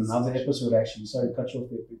him on another episode actually. Sorry to cut you off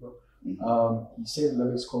there, people. He said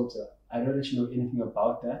Livix Quota. I don't actually know anything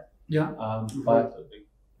about that. Yeah. But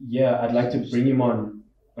yeah, I'd like to bring him on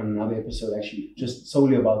another episode actually, just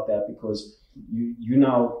solely about that, because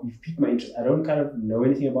you've piqued my interest. I don't kind of know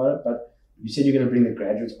anything about it, but you said you're going to bring the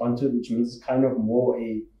graduates onto it, which means it's kind of more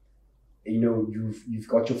you've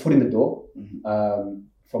got your foot in the door.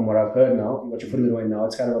 From what I've heard now, you've got your foot in the door, and now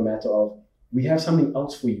it's kind of a matter of, we have something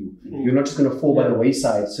else for you. You're not just going to fall by the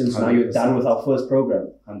wayside since 100%. Now you're done with our first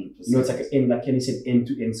program. 100%. It's like Kenny said,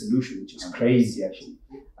 end-to-end solution, which is crazy actually.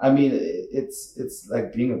 I mean, it's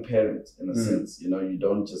like being a parent in a sense. You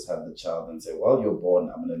don't just have the child and say, well, you're born,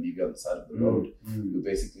 I'm going to leave you on the side of the road. You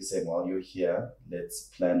basically say, well, you're here, let's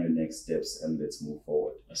plan your next steps and let's move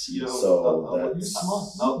forward. I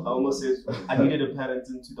almost said I needed a parent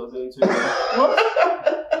in 2020.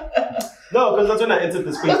 No, because that's when I entered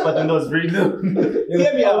the space, but then there was very little.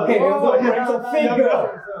 Hear me out. Okay,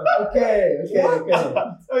 figure. Okay.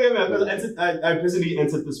 Okay, man, because I basically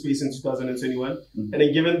entered the space in 2021, and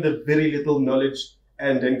then given the very little knowledge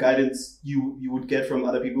and guidance you would get from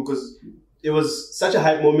other people, because it was such a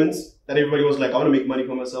hype moment that everybody was like, I want to make money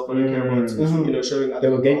for myself, I don't care about showing other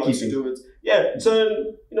people how to do it. Yeah,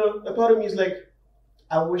 so a part of me is like,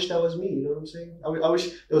 I wish that was me, you know what I'm saying? I wish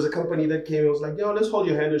there was a company that came and was like, let's hold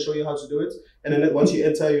your hand and show you how to do it. And then once you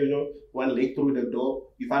enter, one leg through the door,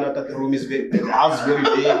 you find out that the room is the house is very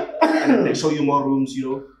big, and then they show you more rooms, I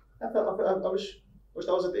wish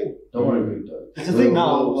that was a thing. Don't worry about that. It's a thing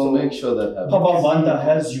now. We'll make sure that happens. Papa Vanda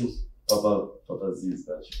has you. Papa Z's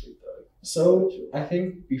that should. So I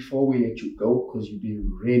think before we let you go, because you've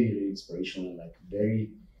been really, really inspirational and like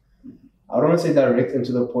very, I don't want to say direct and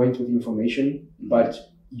to the point with information, but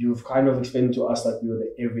you've kind of explained to us that you're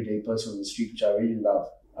the everyday person on the street, which I really love,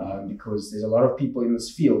 because there's a lot of people in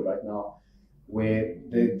this field right now where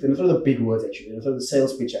they're going to throw the big words at you, they're going to throw the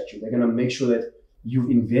sales pitch at you, they're going to make sure that you've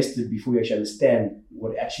invested before you actually understand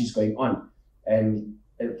what actually is going on. And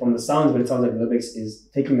from the sounds of it, it sounds like Livix is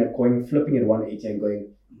taking that coin, flipping it 180 and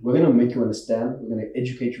going, we're going to make you understand, we're going to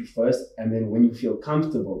educate you first, and then when you feel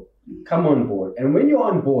comfortable, come on board. And when you're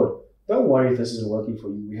on board, don't worry if this isn't working for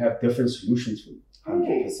you. We have different solutions for you.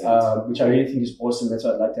 100%. Which I really think is awesome. That's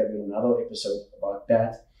why I'd like to have you in another episode about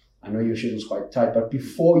that. I know your schedule's quite tight, but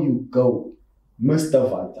before you go, Mr.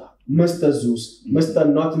 Vanta, Mr. Zeus, Mr.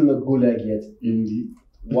 Not in the Gulag yet, Indeed.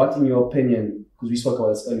 What, in your opinion, because we spoke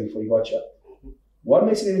about this earlier before you got here, what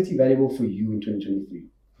makes an NFT valuable for you in 2023?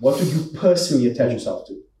 What would you personally attach yourself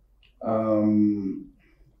to?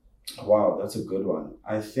 Wow, that's a good one.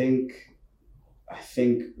 I think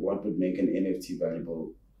what would make an NFT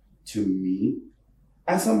valuable to me,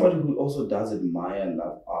 as somebody who also does admire and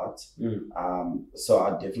love art, so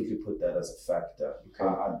I definitely put that as a factor. Okay.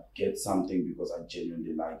 I get something because I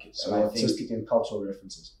genuinely like it. So And I artistic and cultural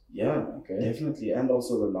references. yeah, Okay. definitely. And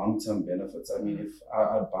also the long-term benefits. I mean, if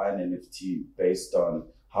I buy an NFT based on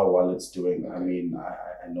how well it's doing, I mean,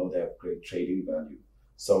 I know they have great trading value.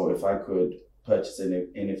 So if I could purchase an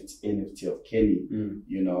NFT of Kenny,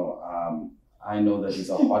 you know, I know that he's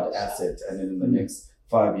a hot asset. And then in the next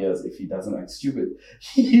 5 years, if he doesn't act stupid,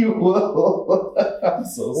 he will. I'm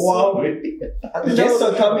so sorry. Guests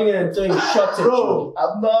are coming in and throwing shots at you.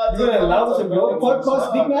 I'm not. You're gonna allow us to blow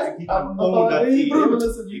podcast, big man? I'm own that not. thing. Bro,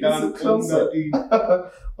 listen, you You can can't sit own closer.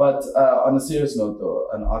 that But on a serious note, though,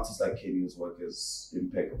 an artist like Kenny's work is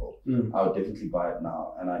impeccable. I would definitely buy it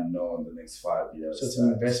now, and I know in the next 5 years. So it's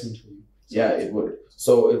an investment for you. Yeah, it would.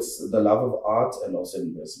 So it's the love of art and also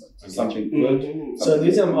investment. Something good. So the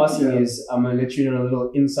reason I'm asking is, I'm gonna let you know a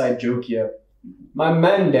little inside joke here. My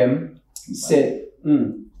man them said,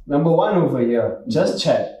 number one over here, just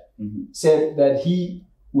Chad, said that he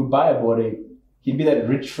would buy a body. He'd be that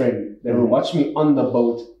rich friend that will watch me on the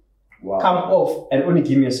boat, Wow. come off and only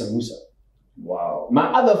give me a samosa. Wow. My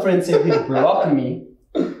other friend said he'd block me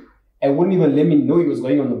and wouldn't even let me know he was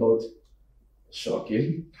going on the boat.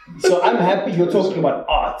 Shocking. So I'm happy you're talking about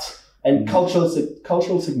art and cultural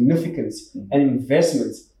significance and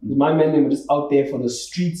investments. My men, they were just out there for the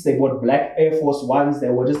streets. They bought black Air Force Ones. They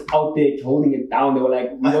were just out there holding it down. They were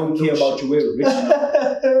like, we don't care about you. We're rich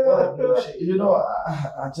now. You know,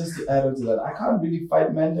 I just to add on to that, I can't really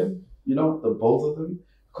fight Mandem, you know, the both of them.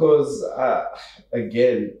 Because,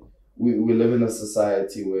 again, we live in a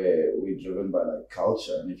society where we're driven by like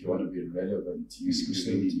culture. And if you want to be relevant, you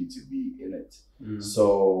really need to be in it.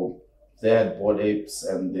 So they had Bored Apes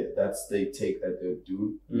and that's the take that they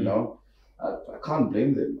do, you know. I can't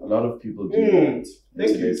blame them. A lot of people do that.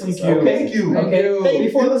 Thank you. Thank you. Okay.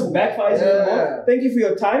 Before this backfires anymore, thank you for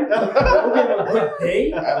your time. I hope you have a good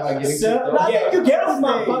day. Am I getting Sir, kicked off? yeah, you get off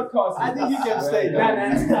my podcast. I think you can stay.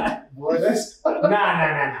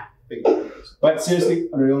 Nah. But seriously,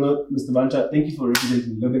 on a real note, Mr. Vanta, thank you for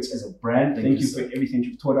representing Lubix as a brand. Thank you for everything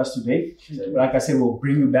you've taught us today. Like I said, we'll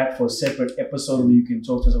bring you back for a separate episode where you can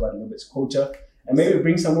talk to us about Lubix culture and maybe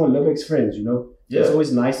bring some more Lubix friends, you know. Yeah. It's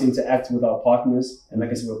always nice to interact with our partners. And like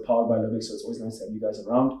I said, we're powered by Lubix, so it's always nice to have you guys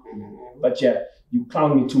around. But yeah, you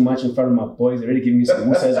clown me too much in front of my boys. They're already giving me some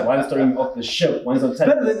musas. One's throwing me off the ship. One's on top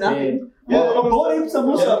of the bed. A Bored Ape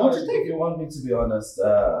samosa. What you If think? you want me to be honest,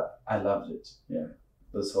 I loved it. Yeah.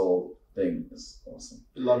 This whole thing is awesome.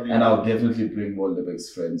 Lovely. And I'll definitely bring more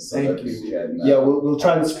Lubix friends so that we can. Yeah, we'll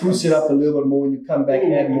try and spruce it up a little bit more when you come back,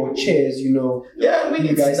 add more chairs, you know. Yeah, we You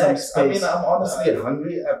need guys have snacks. I mean, space. I'm honestly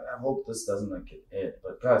hungry. I hope this doesn't like get aired.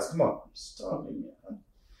 But guys, come on, I'm starving. Man.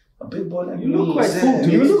 A big boy like You look me. quite full.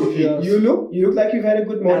 You look like you've had a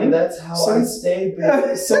good morning. And that's how I stay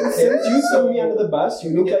big. Since you saw me under the bus, you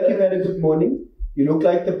look like you've had a good morning. You look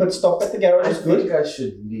like the pit stop at the garage I is good. think I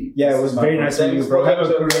should leave. Yeah, it was very nice meeting you, bro. Have a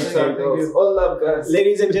great day, Thank bro. you. All love, guys.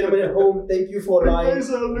 Ladies and gentlemen at home, thank you for allowing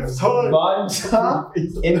Vanta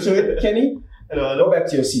into it. Kenny, go back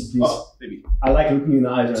to your seat, please. Oh, baby. I like looking you in the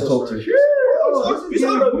eyes when I talk to you. It's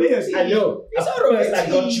not amazing. I know. It's At not first, I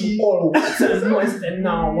got you all wet and moist, and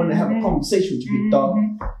now I want to have a conversation with you, big dog.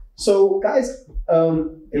 So, guys,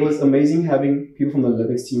 it was amazing having people from the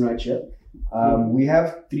Lubix team right here. We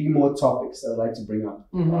have 3 more topics that I'd like to bring up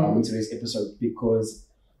in today's episode because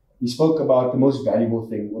we spoke about the most valuable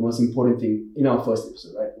thing, the most important thing in our first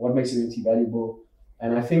episode, right? What makes an NFT valuable?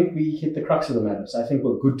 And I think we hit the crux of the matter. So I think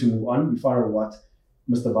we're good to move on. We found out what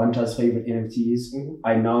Mr. Vanta's favorite NFT is.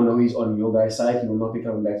 I now know he's on your guys' side. He will not be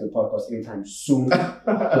coming back to the podcast anytime soon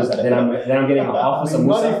because then I'm getting a half of some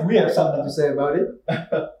Not if we have something to say about it.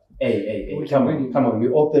 Hey, come on.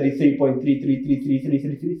 We're all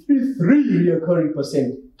 33.33333333 reoccurring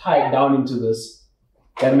percent tied down into this.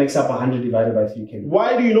 That makes up 100 divided by 3, Kenny.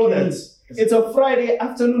 Why do you know that? It's a Friday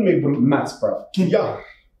afternoon, my bro. Maths, bro. Yeah. Are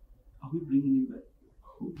we bringing you back?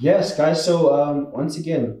 Yes, guys. So once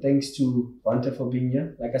again, thanks to Vanta for being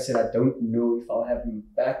here. Like I said, I don't know if I'll have him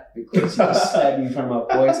back because he was slagging in front of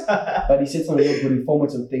my boys. But he said some real good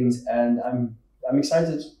informative things, and I'm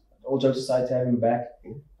excited. All jokes aside, to have him back.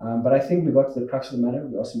 But I think we got to the crux of the matter.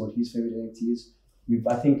 We asked him what his favorite NFT is. We've,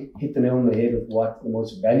 I think, hit the nail on the head of what the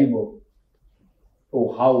most valuable,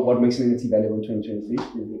 or what makes an NFT valuable in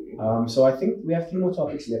 2023. So I think we have 3 more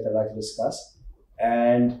topics left I'd like to discuss.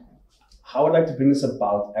 And how I'd like to bring this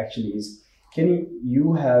about actually is, Kenny,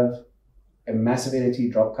 you have a massive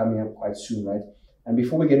NFT drop coming up quite soon, right? And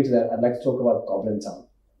before we get into that, I'd like to talk about Goblintown.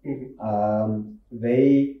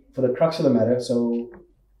 They, for the crux of the matter, so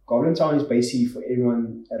Goblintown is basically, for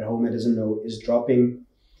anyone at home that doesn't know, is dropping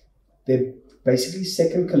their basically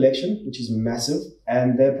second collection, which is massive,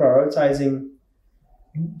 and they're prioritizing.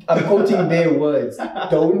 I'm quoting their words.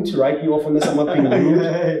 Don't write me off on this. I'm not being rude.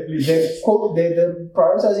 They're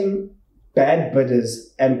prioritizing bad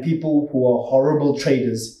bidders and people who are horrible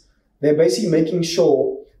traders. They're basically making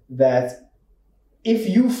sure that if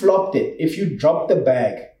you flopped it, if you dropped the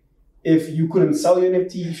bag, if you couldn't sell your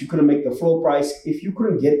NFT, if you couldn't make the floor price, if you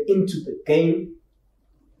couldn't get into the game,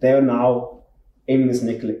 they're now aiming this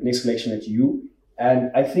next collection at you.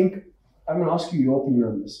 And I think I'm going to ask you your opinion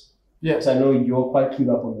on this. Yeah. Because I know you're quite clued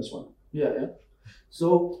up on this one. Yeah.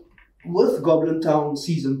 So with Goblintown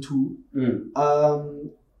Season 2,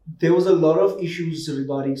 there was a lot of issues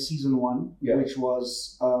regarding Season 1, which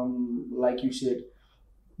was, like you said,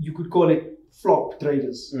 you could call it flop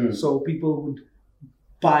traders. So people would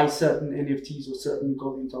buy certain NFTs or certain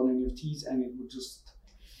Goblintown NFTs, and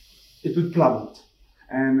it would plummet,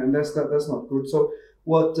 and that's not good. So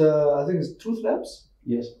what I think is Truth Labs.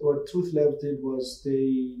 Yes. What Truth Labs did was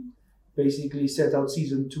they basically set out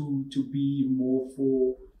Season 2 to be more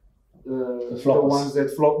for the ones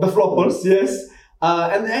that flop, the floppers. Yes.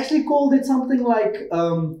 And they actually called it something like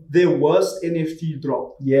their worst NFT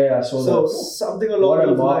drop. Yeah, I saw so that. something along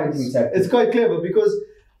those lines. It's quite clever because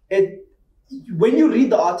when you read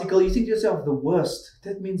the article, you think to yourself, the worst.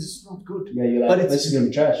 That means it's not good. Yeah, you're like, this is gonna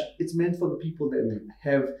be trash. It's meant for the people that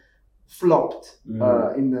have flopped in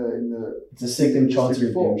the. It's a second chance of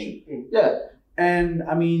redemption. Yeah, and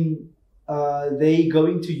I mean, they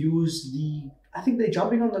going to use I think they're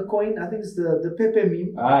jumping on the coin. I think it's the PEPE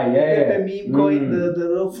meme. PEPE meme coin, the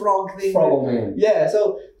little frog thing. Frog man. Yeah,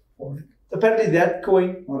 so apparently that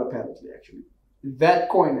coin, not apparently actually, that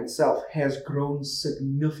coin itself has grown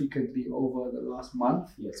significantly over the last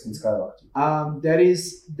month. Yes, it's been skyrocketing. That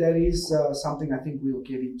is something I think we'll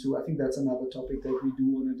get into. I think that's another topic that we do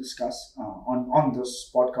want to discuss on this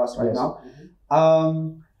podcast right now.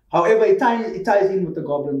 However, it ties in with the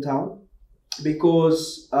Goblintown,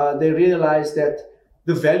 because they realize that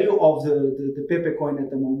the value of the PEPE coin at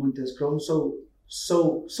the moment has grown so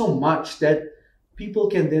much that people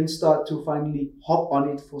can then start to finally hop on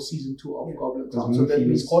it for Season 2 of Goblintown. So that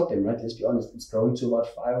means caught them, right? Let's be honest. It's grown to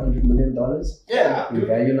about $500 million in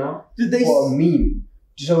value now for a meme.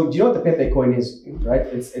 So do you know what the PEPE coin is, right?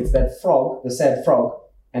 It's that frog, the sad frog,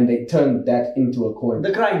 and they turned that into a coin.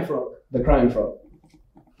 The crying frog. The crying frog.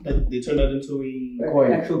 They turned that into a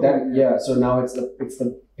coin. Actual coin. Yeah. So now it's the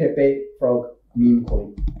PEPE frog meme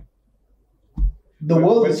coin. The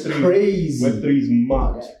world is crazy. Web3 is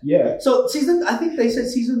mad. Yeah. So I think they said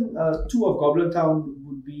Season 2 of Goblintown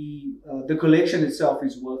would be the collection itself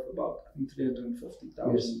is worth about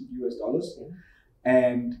 $350,000 US,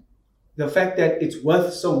 and the fact that it's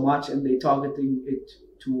worth so much and they're targeting it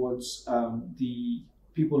towards the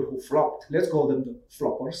people who flopped. Let's call them the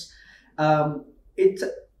floppers. It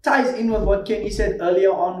ties in with what Kenny said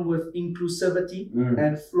earlier on with inclusivity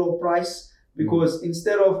and floor price, because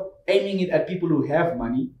instead of aiming it at people who have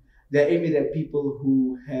money, they're aiming at people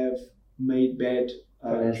who have made bad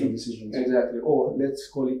financial decisions. Exactly, or let's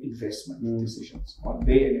call it investment decisions on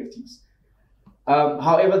their NFTs.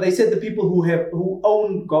 However, they said the people who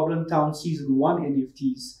own Goblintown Season 1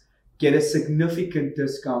 NFTs get a significant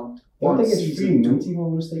discount. Don't they get free minting, if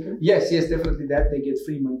I'm mistaken? Yes, definitely that. They get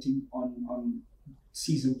free minting on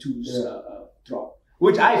Season 2's drop,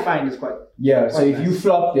 which I find is quite. Yeah, so if you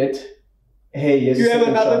flopped it, hey, yes, you have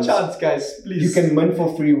another chance, guys. Please. You can mint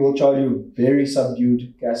for free. We'll charge you very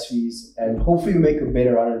subdued gas fees, and hopefully make a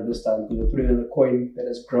better run at this time, because we're putting in a coin that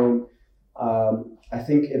has grown. I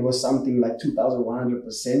think it was something like 2,100%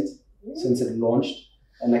 since it launched,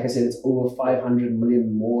 and like I said, it's over 500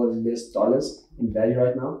 million more or less dollars in value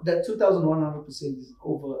right now. That 2,100% is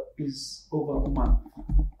over a month.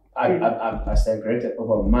 I stand corrected,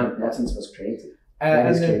 over a month, not since it was created.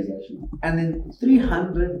 That is crazy, actually. And then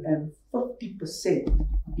 350%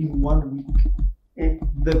 in 1 week.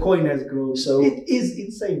 The coin has grown. So it is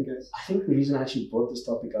insane, guys. I think the reason I actually brought this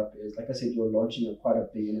topic up is, like I said, you're launching quite a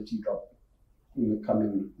big NFT drop in the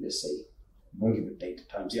coming, let's say, I won't give a date,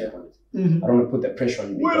 time stamp on it. I don't want to put that pressure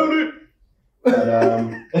on you. Wait on it! But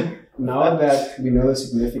now that we know the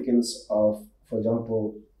significance of, for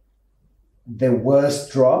example, the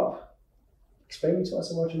worst drop, explain to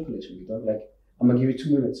us about your collection. Like, I'm going to give you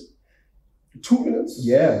 2 minutes. 2 minutes?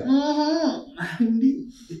 Yeah.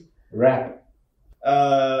 Indeed. Wrap.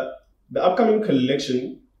 The upcoming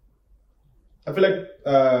collection, I feel like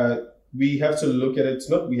we have to look at it.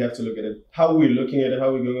 Not we have to look at it. How we're looking at it,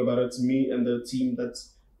 how we're going about it. It's me and the team that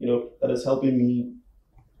is helping me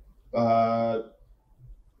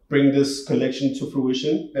bring this collection to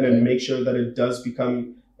fruition and then make sure that it does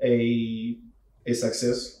become a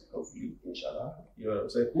success. Hopefully, inshallah. You know what I'm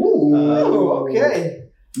saying? Ooh, okay.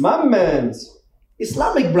 My man's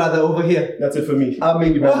Islamic brother over here. That's it for me. I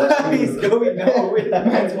mean, He's going now with that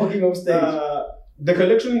man's walking off stage. The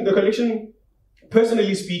collection,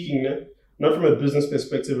 personally speaking, not from a business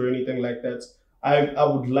perspective or anything like that, I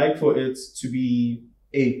would like for it to be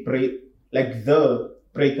the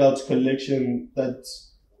breakout collection that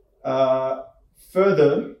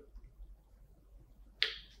further,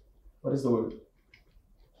 what is the word?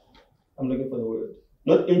 I'm looking for the word.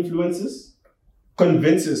 Not influences,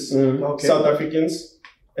 convinces South Africans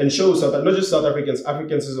and shows not just South Africans,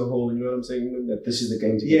 Africans as a whole, you know what I'm saying? That this is the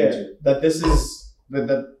game to get into. That this is,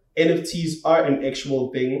 that NFTs are an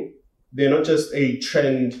actual thing. They're not just a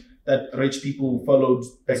trend that rich people followed.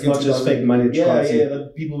 It's not just fake money.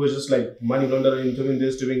 That people were just like money laundering, doing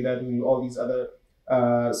this, doing that, and all these other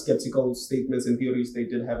skeptical statements and theories they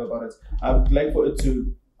did have about it. I would like for it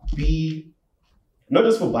to be not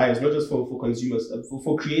just for buyers, not just for consumers,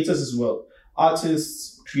 for creators as well.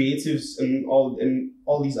 Artists, creatives, and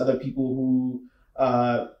all these other people who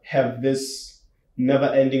have this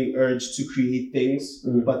never-ending urge to create things,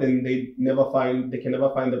 but then they can never find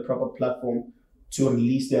the proper platform to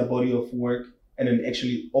release their body of work and then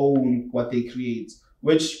actually own what they create.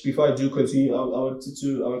 Which, before I do continue, I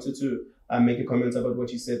wanted to make a comment about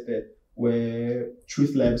what you said there, where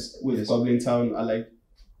Truth Labs with Goblintown are like,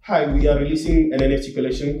 hi, we are releasing an NFT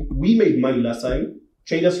collection. We made money last time.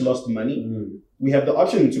 Traders lost money. We have the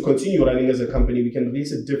option to continue running as a company. We can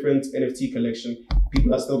release a different NFT collection.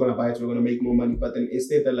 People are still going to buy it. We're going to make more money. But then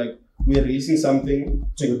instead, they're like, we're releasing something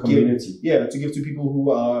to the community. To give to people who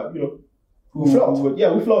are, who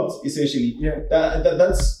flopped, essentially. Yeah.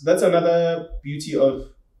 That's another beauty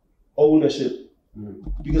of ownership.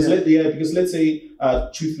 Because let's say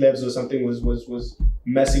Truth Labs or something was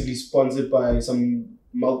massively sponsored by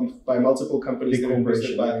multiple companies, big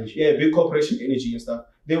corporation energy and stuff.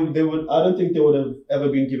 They would. I don't think they would have ever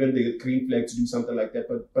been given the green flag to do something like that.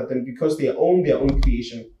 But then because they own their own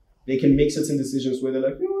creation, they can make certain decisions where they're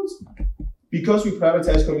like, you know what? Because we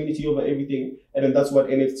prioritize community over everything, and then that's what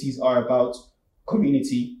NFTs are about: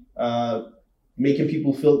 community, making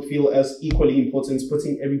people feel as equally important.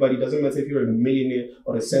 Putting everybody, doesn't matter if you're a millionaire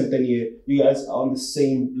or a centenaire, you guys are on the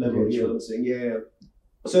same level. You know what I'm saying? Yeah.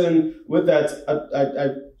 So then, with that,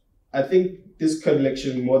 I think this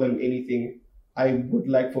collection, more than anything, I would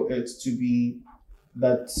like for it to be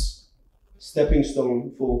that stepping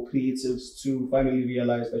stone for creatives to finally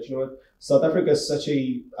realize that, you know what, Africa is such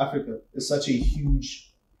a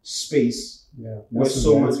huge space. Yeah, with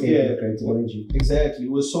so much energy. Exactly.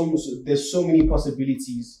 There's so many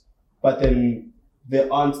possibilities, but then there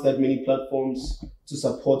aren't that many platforms to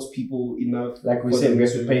support people enough. Like we said, we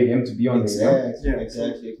have to pay them to be on there.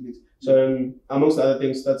 Exactly. So amongst other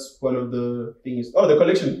things, that's one of the things. Oh, the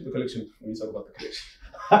collection. Let me talk about the collection.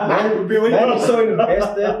 Man is so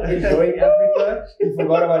invested in growing Africa, he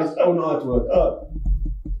forgot about his own artwork.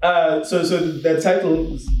 So the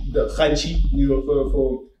title is the Khanchi,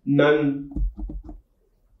 for non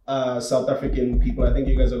South African people. I think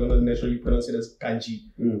you guys are gonna naturally pronounce it as Kanchi.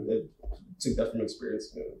 Took that from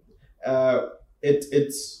experience.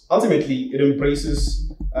 It's ultimately it embraces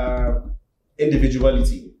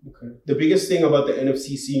individuality. Okay. The biggest thing about the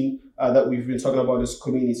NFT scene that we've been talking about is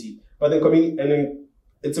community. But then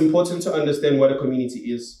it's important to understand what a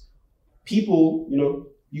community is. People,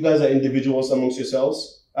 you guys are individuals amongst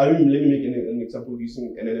yourselves. Let me make an example of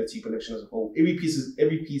using an NFT collection as a whole. Every piece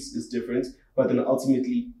is different, but then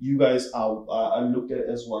ultimately you guys are looked at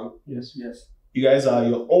as one. Yes. You guys are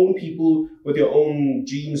your own people with your own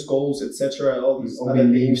dreams, goals, etc. All these other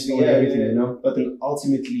beliefs, everything, But then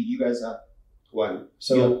ultimately you guys are one.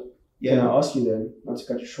 So can I ask you then, not to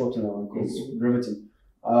cut you short on that one, because it's riveting.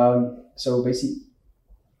 So basically,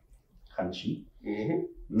 Khanchi.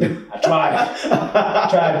 I tried.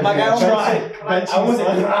 I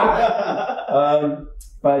wasn't.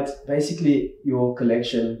 But basically, your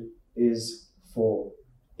collection is for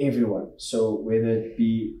everyone. So whether it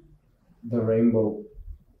be the rainbow,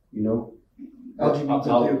 our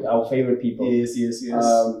favorite people. Yes.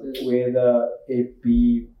 Whether it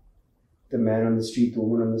be the man on the street, the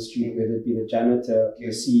woman on the street, whether it be the janitor, the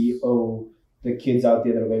CEO, the kids out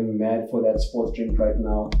there that are going mad for that sports drink right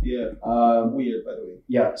now. Yeah. Weird, by the way.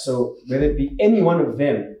 Yeah. So whether it be any one of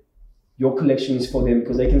them, your collection is for them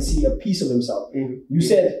because they can see a piece of themselves. You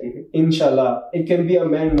said, inshallah, it can be a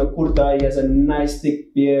man in a kurta, he has a nice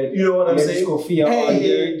thick beard. You know what I'm saying?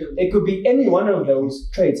 It could be any one of those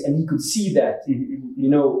traits and he could see that.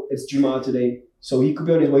 It's Jummah today. So he could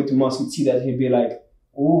be on his way to mosque, he'd see that, he'd be like,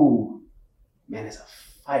 ooh, man, it's a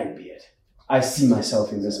fine beard. I see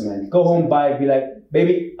myself in this man. Go home, be like,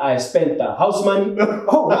 baby, I spent the house money,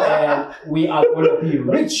 and we are gonna be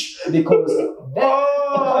rich because that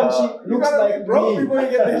country looks like broke me. before you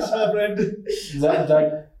get this shot, friend.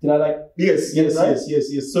 Did I like? Yes.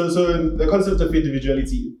 So the concept of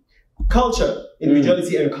individuality and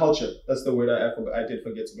culture, that's the word I did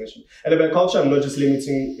forget to mention. And about culture, we're not just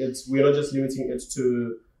limiting it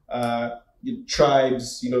to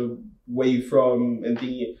tribes, where you're from and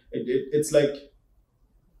thingy. It's like,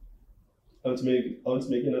 I want to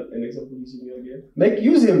make an example using you again.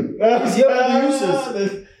 Use him. He's here for the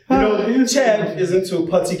uses. Chad is into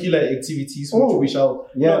particular activities which we shall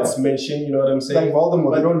not mention, you know what I'm saying? Like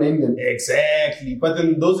Voldemort, they don't name them. Exactly. But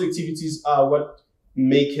then those activities are what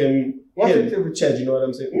make him Chad, you know what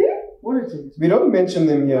I'm saying? What activities? We don't mention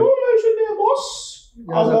them here. Oh, mention them, boss.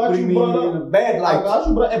 I got you, brother. In a bad light. I got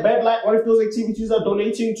you, brother. A bad light. What if those activities are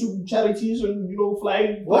donating to charities and,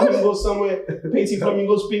 flying flamingos somewhere, painting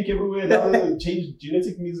flamingos pink everywhere, now change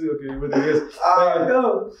genetic music, okay, with the years.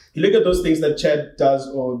 No. You look at those things that Chad does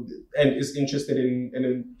and is interested in, and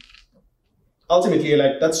then ultimately you're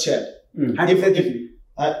like, that's Chad.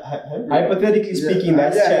 Hypothetically speaking,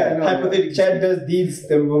 that's Chad. Hypothetically, Chad does deeds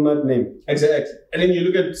they will not name. Exactly. And then you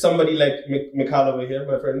look at somebody like Mikhail over here,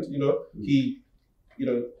 my friend, he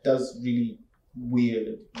does really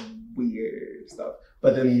weird stuff.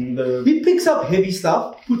 But then he picks up heavy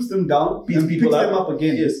stuff, puts them down, beats people them up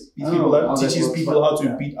again. Yes, beats people up, teaches people how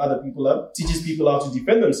to beat other people up, teaches people how to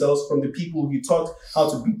defend themselves from the people he taught how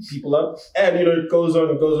to beat people up, and it goes on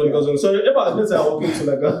and goes on and goes on. So if I walk into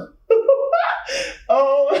like a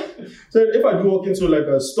if I do walk into like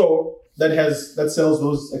a store that sells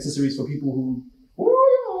those accessories for people who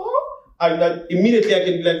immediately I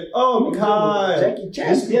can be like, oh, Mikhail. Jackie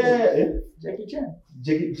Chan. Jackie Chan.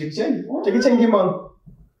 Jackie Chan came on.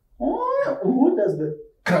 Who does the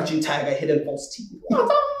Crouching Tiger, Hidden False Teeth?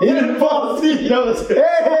 Hidden False Teeth.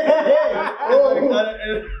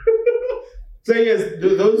 So yes,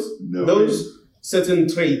 those certain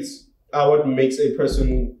traits are what makes a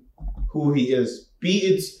person who he is. Be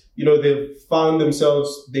it, they've found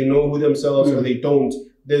themselves, they know who themselves or they don't.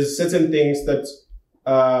 There's certain things that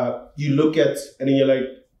you look at and then you're like,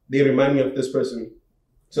 they remind me of this person.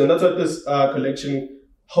 So that's what this collection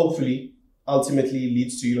hopefully ultimately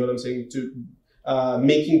leads to, you know what I'm saying, to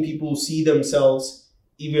making people see themselves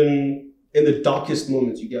even in the darkest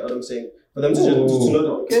moments, you get what I'm saying? For them to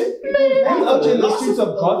know, okay. Out in the streets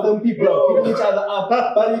of Gotham, people are picking each other up.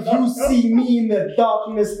 But if you see me in the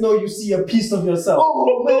darkness, you see a piece of yourself.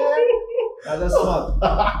 Oh, man. That's smart.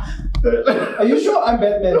 Are you sure I'm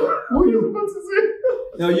Batman? Who are you?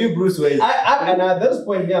 No, you Bruce Wayne. And at this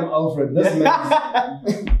point, I'm Alfred. This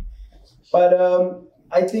man. But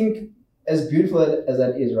I think as beautiful as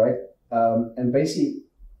that is, right? And basically,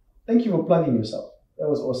 thank you for plugging yourself. That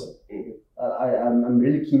was awesome. Mm-hmm. I'm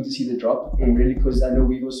really keen to see the drop. I'm really, because I know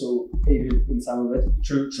we also aided in some of it.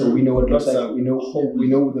 True. So we know what it looks like. We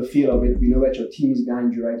know the feel of it. We know that your team is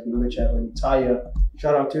behind you, right? We know that you have an entire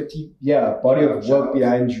shout out to your team. Yeah, body of work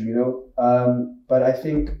behind you. But I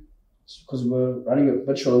think because we're running a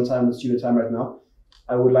bit short on time, the studio time right now,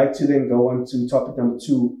 I would like to then go on to topic number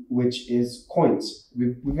 2, which is coins.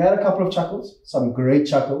 We've had a couple of chuckles, some great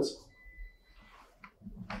chuckles.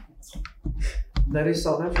 That is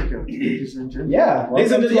South Africa, ladies and gentlemen. Yeah,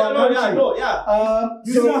 This is how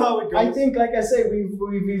it goes. I think, like I said,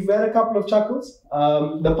 we've had a couple of chuckles.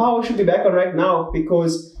 The power should be back on right now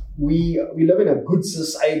because we live in a good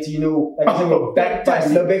society, like I think back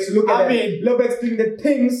time. Look at Lobex doing the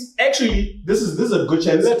things. Actually, this is a good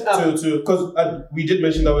chance to because we did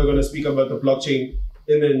mention that we're going to speak about the blockchain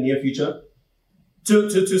in the near future. To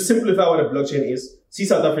simplify what a blockchain is. See,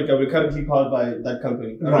 South Africa, we're currently powered by that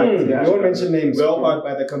company. Right. Yeah. Don't mention names. We're all powered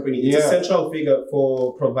by that company. It's a central figure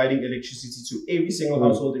for providing electricity to every single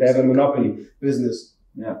household. They have a monopoly business.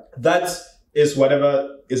 Yeah. That is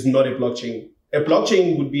whatever is not a blockchain. A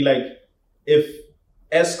blockchain would be like if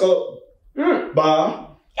Escobar.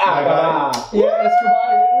 Escobar.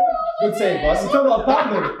 Good save, boss. It's about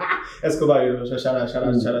partner. Escobar, shout out to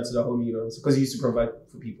the homie, because he used to provide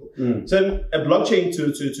for people. So a blockchain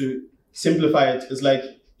to simplify it is like,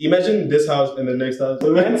 imagine this house and the next house.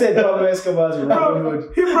 The man said Pablo Escobar's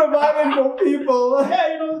neighborhood. He provided for people.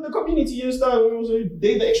 Yeah, the community and stuff.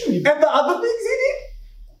 They actually. And the other things he did?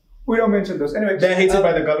 We don't mention those. Anyway. They're hated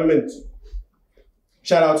by the government.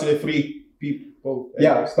 Shout out to the free people.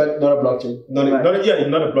 Yeah, but not a blockchain. Not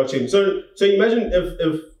a blockchain. So imagine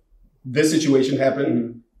if this situation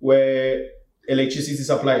happened where electricity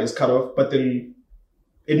supply is cut off, but then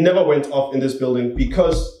it never went off in this building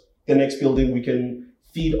because the next building we can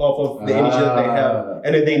feed off of the energy that they have,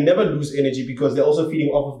 and then they never lose energy because they're also feeding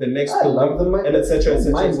off of the next building, and etc.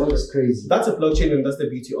 etc. Mine works crazy. That's a blockchain, and that's the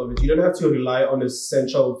beauty of it. You don't have to rely on a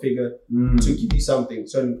central figure to give you something.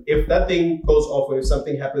 So if that thing goes off, or if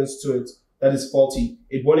something happens to it that is faulty,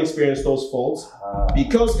 it won't experience those faults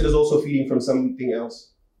because it is also feeding from something else.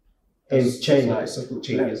 It's chain. Simple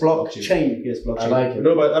chain. Like blockchain. Yes, blockchain. I like it.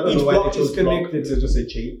 No, but I don't Each know why block they chose is connected. block to just say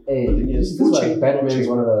chain. Hey, But then, yes, this is why blockchain, Batman blockchain. is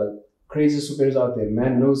one of the craziest superheroes out there.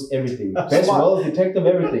 Man knows everything. Best world detective,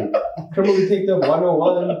 everything. Criminal detective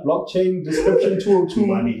 101, blockchain description 202,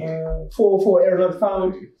 Money. 404 error not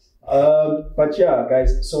found. But yeah,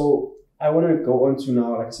 guys. So I want to go on to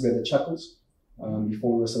now, like I said, the chuckles.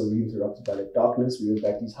 Before we were so really interrupted by the darkness, we went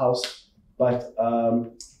back to his house. But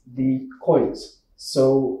the coins.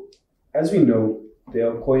 So as we know,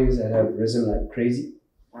 there are coins that have risen like crazy,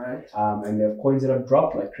 Right. and there are coins that have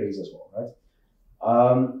dropped like crazy as well, right?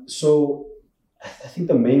 So I think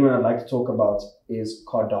the main one I'd like to talk about is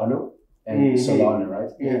Cardano and Solana, right?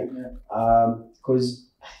 Yeah. Because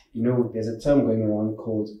there's a term going around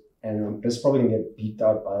called, and this is probably gonna get beat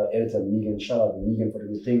out by our editor Megan. Shout out Megan for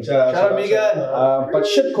the thing. Shout out, Megan. But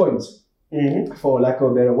shit coins, for lack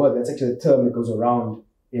of a better word, that's actually a term that goes around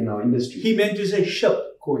in our industry. He meant to say ship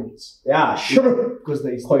coins. Yeah, sure. Because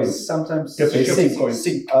they Coins. sometimes They ship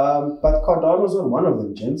sink. But Cardano is not one of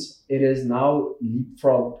them, gents. It is now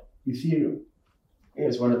leapfrogged Ethereum.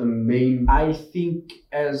 It's one of the main. I think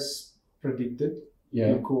as predicted,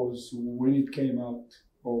 Yeah. because when it came out,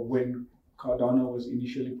 or when Cardano was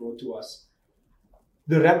initially brought to us,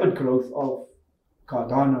 the rapid growth of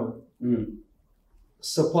Cardano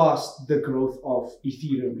surpassed the growth of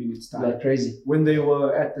Ethereum in its time. Like crazy. When they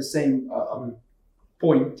were at the same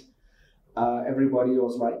point, everybody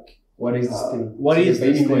was like, What is this thing? what is the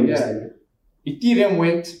baby this coin? thing? Yeah. Ethereum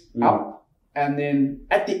went up, and then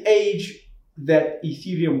at the age that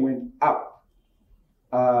Ethereum went up,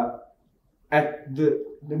 at the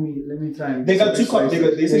let me try and They got too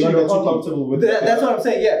comfortable. They essentially got too comfortable with that. That's what I'm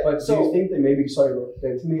saying. Yeah, But do you think they maybe, sorry bro,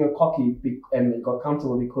 they think they got cocky and they got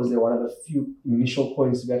comfortable because they're one of the few initial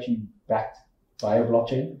coins to be actually backed by a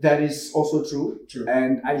blockchain? that is also true. True.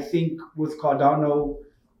 And I think with Cardano,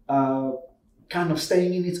 kind of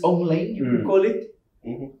staying in its own lane, you could call it,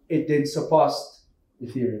 it then surpassed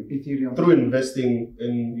Ethereum Through investing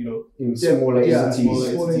in, In smaller entities.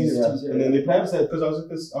 smaller entities. yeah. And then they perhaps said, because I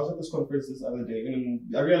was at this conference this other day, and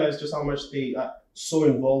I realized just how much they are so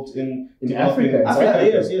involved in developing Africa.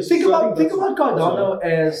 Yes. Think So I about think that's- Cardano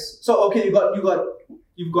as so. Okay,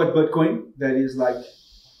 you've got Bitcoin, that is like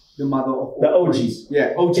the mother of all The OG. coins.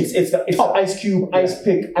 Yeah, OG. It's the Ice Cube, Ice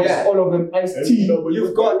Pick, all of them, Ice Tea.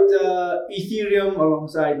 You've got Ethereum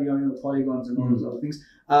alongside your polygons and all those other things,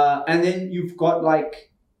 and then you've got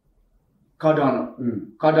like Cardano.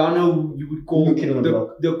 Cardano, you would call New kid on the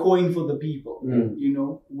block. the coin for the people.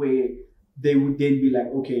 Where they would then be like,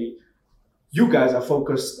 okay, you guys are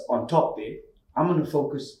focused on top there. I'm gonna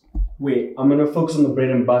focus where I'm gonna focus on the bread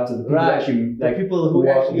and butter, the people actually, the people who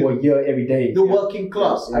are here every day. the working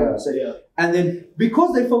class, I would say. Yeah. And then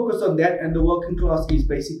because they focus on that, and the working class is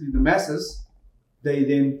basically the masses, they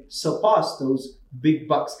then surpass those big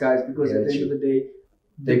bucks guys, because at the end of the day,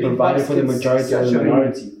 they provided for the majority of the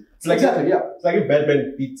minority. It's like exactly, yeah. It's like if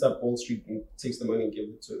Batman beats up Wall Street and takes the money and gives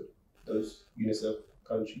it to those UNICEF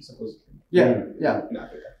countries, supposedly. Yeah. In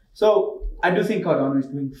Africa. So I do think Cardano is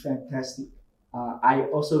doing fantastic. I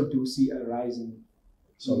also do see a rise in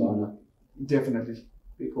Solana. Definitely,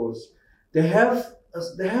 because they have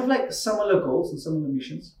like similar goals and similar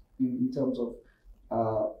missions in terms of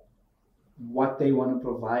what they want to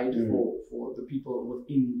provide for the people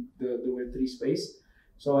within the Web3 space.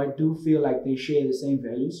 So I do feel like they share the same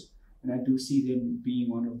values, and I do see them being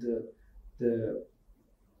one of the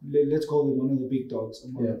let's call them one of the big dogs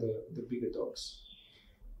and one of the bigger dogs.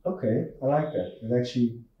 Okay, I like that.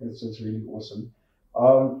 It's just really awesome.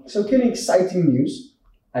 So Kenny, exciting news.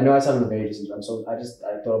 I know I sounded very distant, so I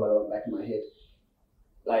thought about it back in my head.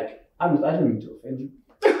 Like, I don't mean to offend you.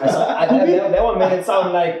 That one made it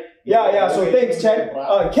sound like, so thanks, Chad.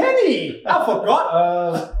 Kenny! I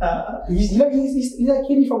forgot. He's like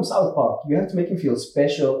Kenny from South Park. You have to make him feel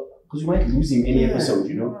special, because you might lose him any episode,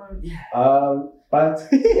 But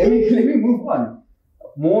let me move on.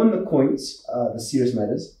 More on the coins, the serious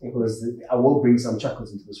matters, because I will bring some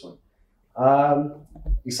chuckles into this one.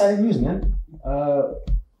 Exciting news, man.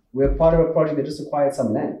 We're part of a project that just acquired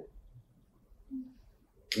some land.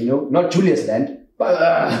 Not Julius land,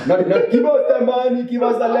 but not give us the money, give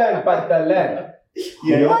us the land, but the land.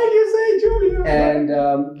 Why do you say Julius? And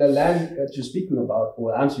the land that you're speaking about,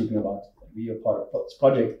 or I'm speaking about, we are part of this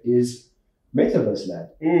project, is metaverse land.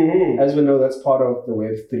 Mm-hmm. As we know, that's part of the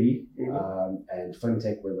Web3 and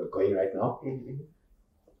fintech where we're going right now. Mm-hmm.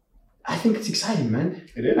 I think it's exciting, man.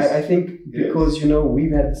 It is. I think because,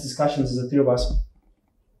 we've had these discussions as the three of us.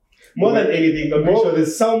 More than anything, I'm pretty sure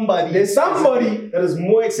there's somebody that is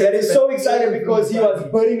more excited. That is so excited because he was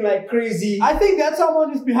burning like crazy. I think that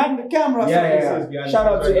someone is behind the camera. Yeah. Shout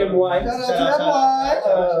out to MY. Shout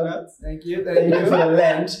out. Thank you for the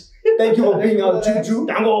land. Thank you for being our juju.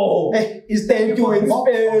 Tango. It's thank you in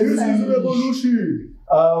Spanish. This is revolution.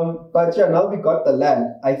 But yeah, now we got the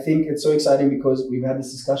land. I think it's so exciting because we've had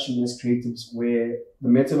this discussion as creatives where the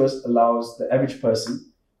metaverse allows the average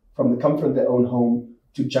person from the comfort of their own home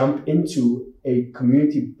to jump into a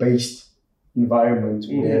community-based environment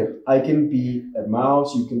where I can be at my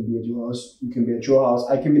house, you can be at your house, you can be at your house,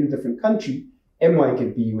 I can be in a different country. MY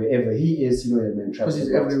can be wherever he is, that man travels. Because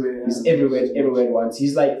he's everywhere. He's everywhere at once.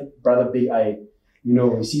 He's like Brother Big Eye,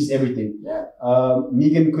 he sees everything. Yeah.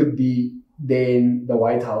 Megan could be there in the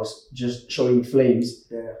White House just showing flames.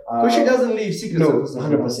 Yeah. Because she doesn't leave secret services.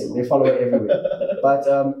 100%. They follow her everywhere. But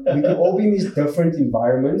we could all be in these different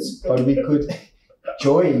environments, but we could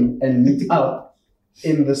join and meet up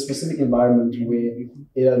in the specific environment where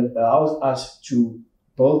it allows us to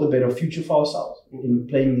build a better future for ourselves in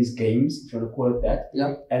playing these games, if you want to call it that,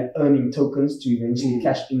 and earning tokens to eventually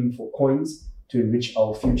cash in for coins to enrich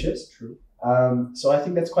our futures. True. So I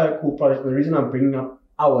think that's quite a cool project. The reason I'm bringing up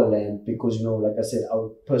our land because, like I said, our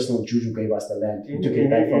personal juju gave us the land. We took it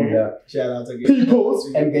back from the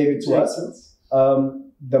peoples and gave it to us.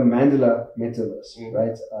 The Mandela Metaverse,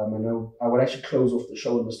 right? I would actually close off the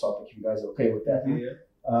show on this topic if you guys are okay with that.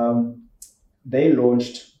 They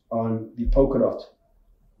launched on the Polkadot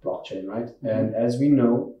blockchain, right? And as we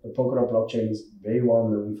know, the Polkadot blockchain is very well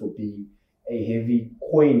known for being a heavy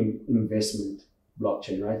coin investment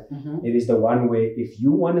blockchain, right? It is the one where if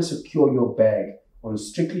you want to secure your bag on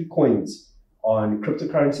strictly coins, on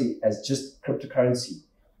cryptocurrency as just cryptocurrency,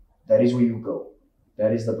 that is where you go.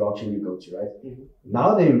 That is the blockchain you go to, right?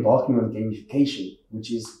 Now they're embarking on gamification, which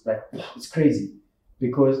is like, it's crazy.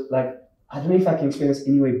 Because I don't know if I can explain this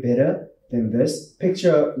any way better than this.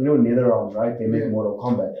 Picture, NetherRealms, right? They make Mortal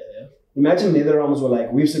Kombat. Imagine NetherRealms were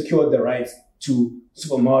like, we've secured the rights to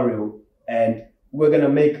Super Mario and we're going to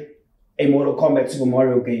make a Mortal Kombat Super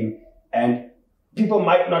Mario game. And people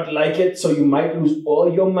might not like it, so you might lose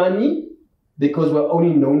all your money because we're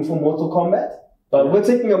only known for Mortal Kombat. But we're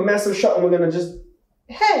taking a massive shot and we're going to just,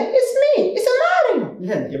 hey, it's me, it's a Mario.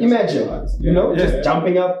 Yeah, imagine, just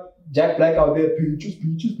jumping up, Jack Black out there, peaches.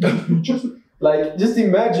 Just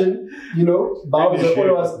imagine, Bowser, all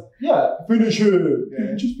of us, finish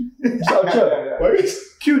it.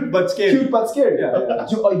 Cute but scary.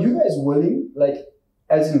 So are you guys willing,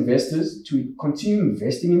 as investors, to continue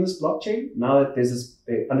investing in this blockchain now that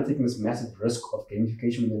they're undertaking this massive risk of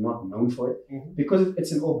gamification when they're not known for it? Because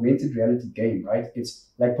it's an augmented reality game, right? It's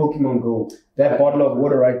like Pokemon Go. That bottle of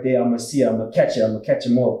water right there, I'm going to see it, I'm going to catch it, I'm going to catch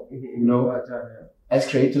them all. As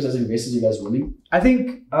creators, as investors, you guys willing? I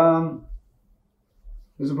think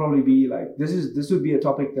this will probably be this would be a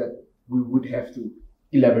topic that we would have to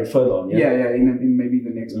elaborate further on. In maybe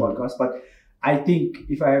the next podcast. But I think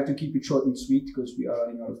if I have to keep it short and sweet because we are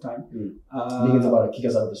running out of time. Megan's about to kick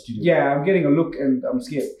us out of the studio. Yeah, I'm getting a look and I'm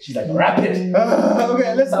scared. She's like, wrap it.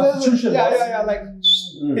 Okay, let's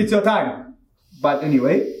it's your time. But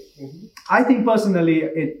anyway, I think personally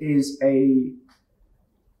it is a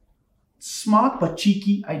smart but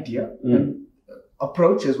cheeky idea and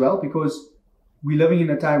approach as well, because we're living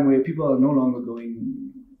in a time where people are no longer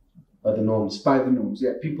going by the norms.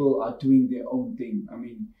 Yeah, people are doing their own thing. I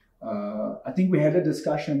mean, I think we had a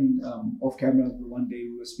discussion off camera one day.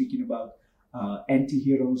 We were speaking about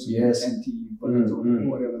anti-heroes, anti-villains, or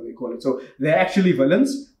whatever they call it. So they're actually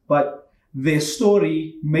villains, but their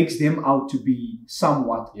story makes them out to be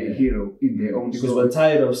somewhat a hero in their own because story. We're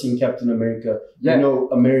tired of seeing Captain America,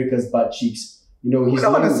 America's butt cheeks. We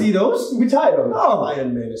don't want to see those. We're tired of it. Oh,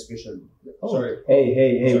 Iron Man especially. Oh. Sorry.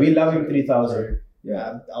 Hey, we love him 3000. Sorry.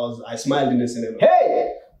 Yeah, I smiled in the cinema.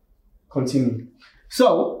 Hey! Continue.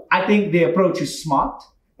 So, I think the approach is smart.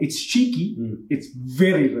 It's cheeky. It's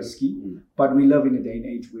very risky. But we live in a day and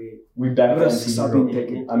age where we back risks are being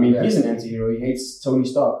taken. I mean, he's an anti-hero. He hates Tony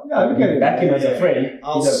Stark. Yeah, look at him. Back him as a friend.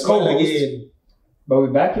 He's a co-host. Again. But we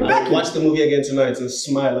back him. I'll watch the movie again tonight and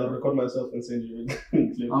smile. I'll record myself and send you.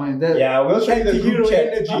 We'll show you the group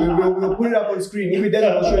chat. We'll put it up on screen. If we did,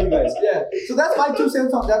 we'll show you guys. Yeah. So that's my 2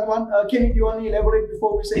 cents on that one. Kenny, do you want to elaborate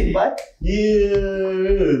before we say goodbye?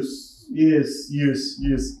 Yes. We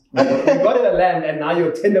got the land and now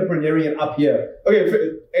you're tenderpreneuring up here. Okay,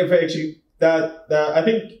 if actually that I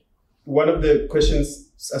think one of the questions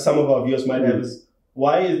some of our viewers might have is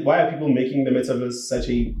why are people making the metaverse such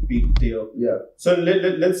a big deal? Yeah. So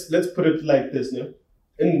let's put it like this, no?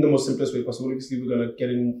 In the most simplest way possible. Obviously, we're gonna get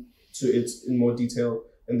into it in more detail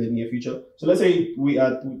in the near future. So let's say we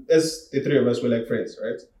are, as the three of us, we're like friends,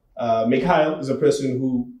 right? Mikhail is a person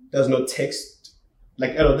who does not text.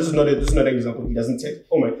 Like, this is not an example. He doesn't text.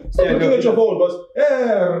 Oh my! Stop looking at your phone, boss.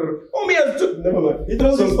 Oh me, never mind. He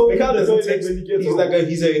throws his phone. Mikhail doesn't text. When he gets He's home. like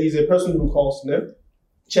he's a person who calls. No?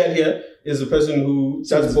 Chad here is a person who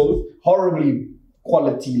does both. Horribly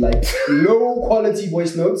quality, like low quality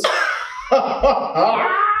voice notes.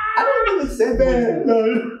 I don't even say that.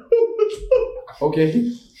 No.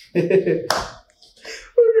 Okay.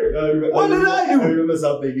 What did I do? I remember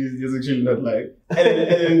something. He's actually not like.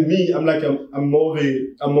 And me, I'm like I'm more of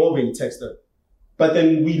a texter. But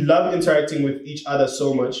then we love interacting with each other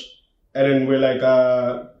so much, and then we're like,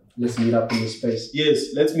 let's meet up in this space.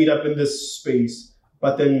 yes, let's meet up in this space.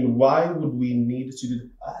 But then why would we need to do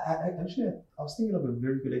that? Actually, I was thinking of a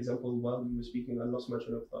very good example while we were speaking. I lost my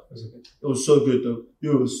train of thought for a second. It was so good though. It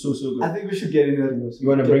was so good. I think we should get in there. You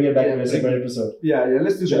want to bring it back in a separate episode? Yeah,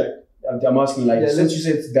 let's do that. I'm asking, like, since you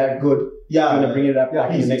said it's that good, Yeah. you want to bring it up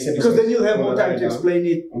in the next episode? Because then you'll have more time to explain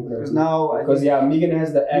it. Because now, Because Megan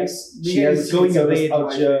has the X. She Megan has is going away.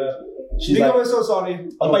 out here. She's Megan, like, we're so sorry.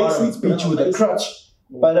 I'll buy you sweets, beat you with a crutch.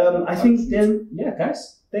 But I think then,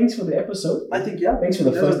 guys, thanks for the episode. I think, Thanks for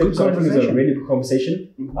the That was first a good episode. I think it was a conversation. really good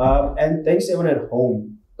conversation. And thanks to everyone at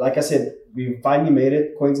home. Like I said, we finally made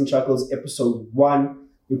it. Coins and Chuckles, episode 1.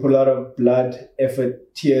 We put a lot of blood,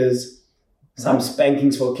 effort, tears, some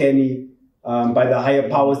spankings for Kenny by the higher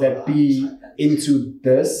powers that be into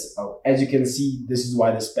this. As you can see, this is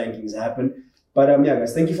why the spankings happen. But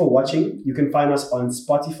guys, thank you for watching. You can find us on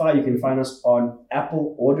Spotify. You can find us on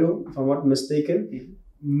Apple Audio, if I'm not mistaken.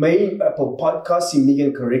 Main Apple Podcasts.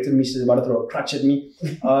 Megan corrected me. She's about to throw a crutch at me.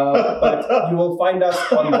 But you will find us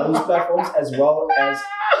on those platforms, as well as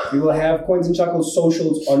we will have Coins and Chuckles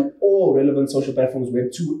socials on all relevant social platforms,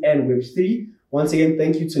 Web 2 and Web 3. Once again,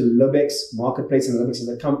 thank you to Libex Marketplace and Libex as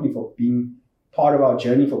a company for being part of our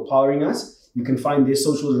journey, for powering us. You can find their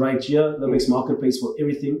socials right here, Libex Marketplace for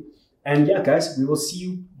everything. And guys, we will see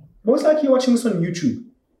you most likely watching this on YouTube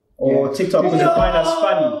or TikTok, because you'll find us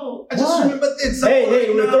funny. I just remembered this.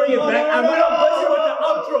 Hey, we're throwing it back.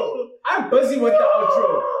 I'm busy with the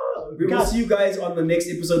outro. We will see you guys on the next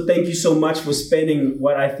episode. Thank you so much for spending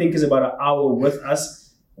what I think is about an hour with us.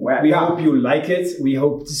 We hope you like it. We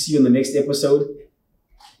hope to see you in the next episode.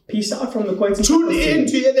 Peace out from the Coins and Tune Chuckles in team.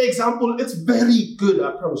 to hear the example. It's very good.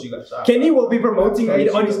 I promise you guys. Kenny will be promoting it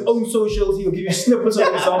on his own socials. He'll give you snippets of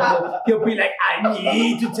the example. He'll be like, I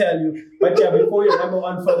need to tell you. But before you ramble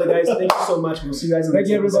on further, guys, thank you so much. We'll see you guys in the next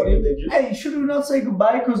episode. Thank you. Hey, should we not say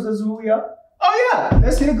goodbye because that's who we are? Oh yeah,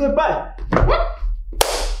 let's say goodbye.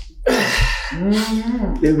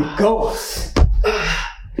 There we go.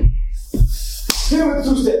 Hit him with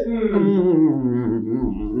the 2-step.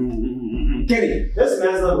 Kenny, this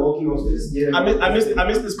man's not walking off this. I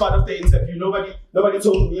missed this part of the interview. Nobody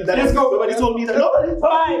told me that. Let's go. Nobody told me that. Nobody.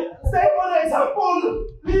 Bye. Stay for the example,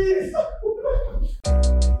 please.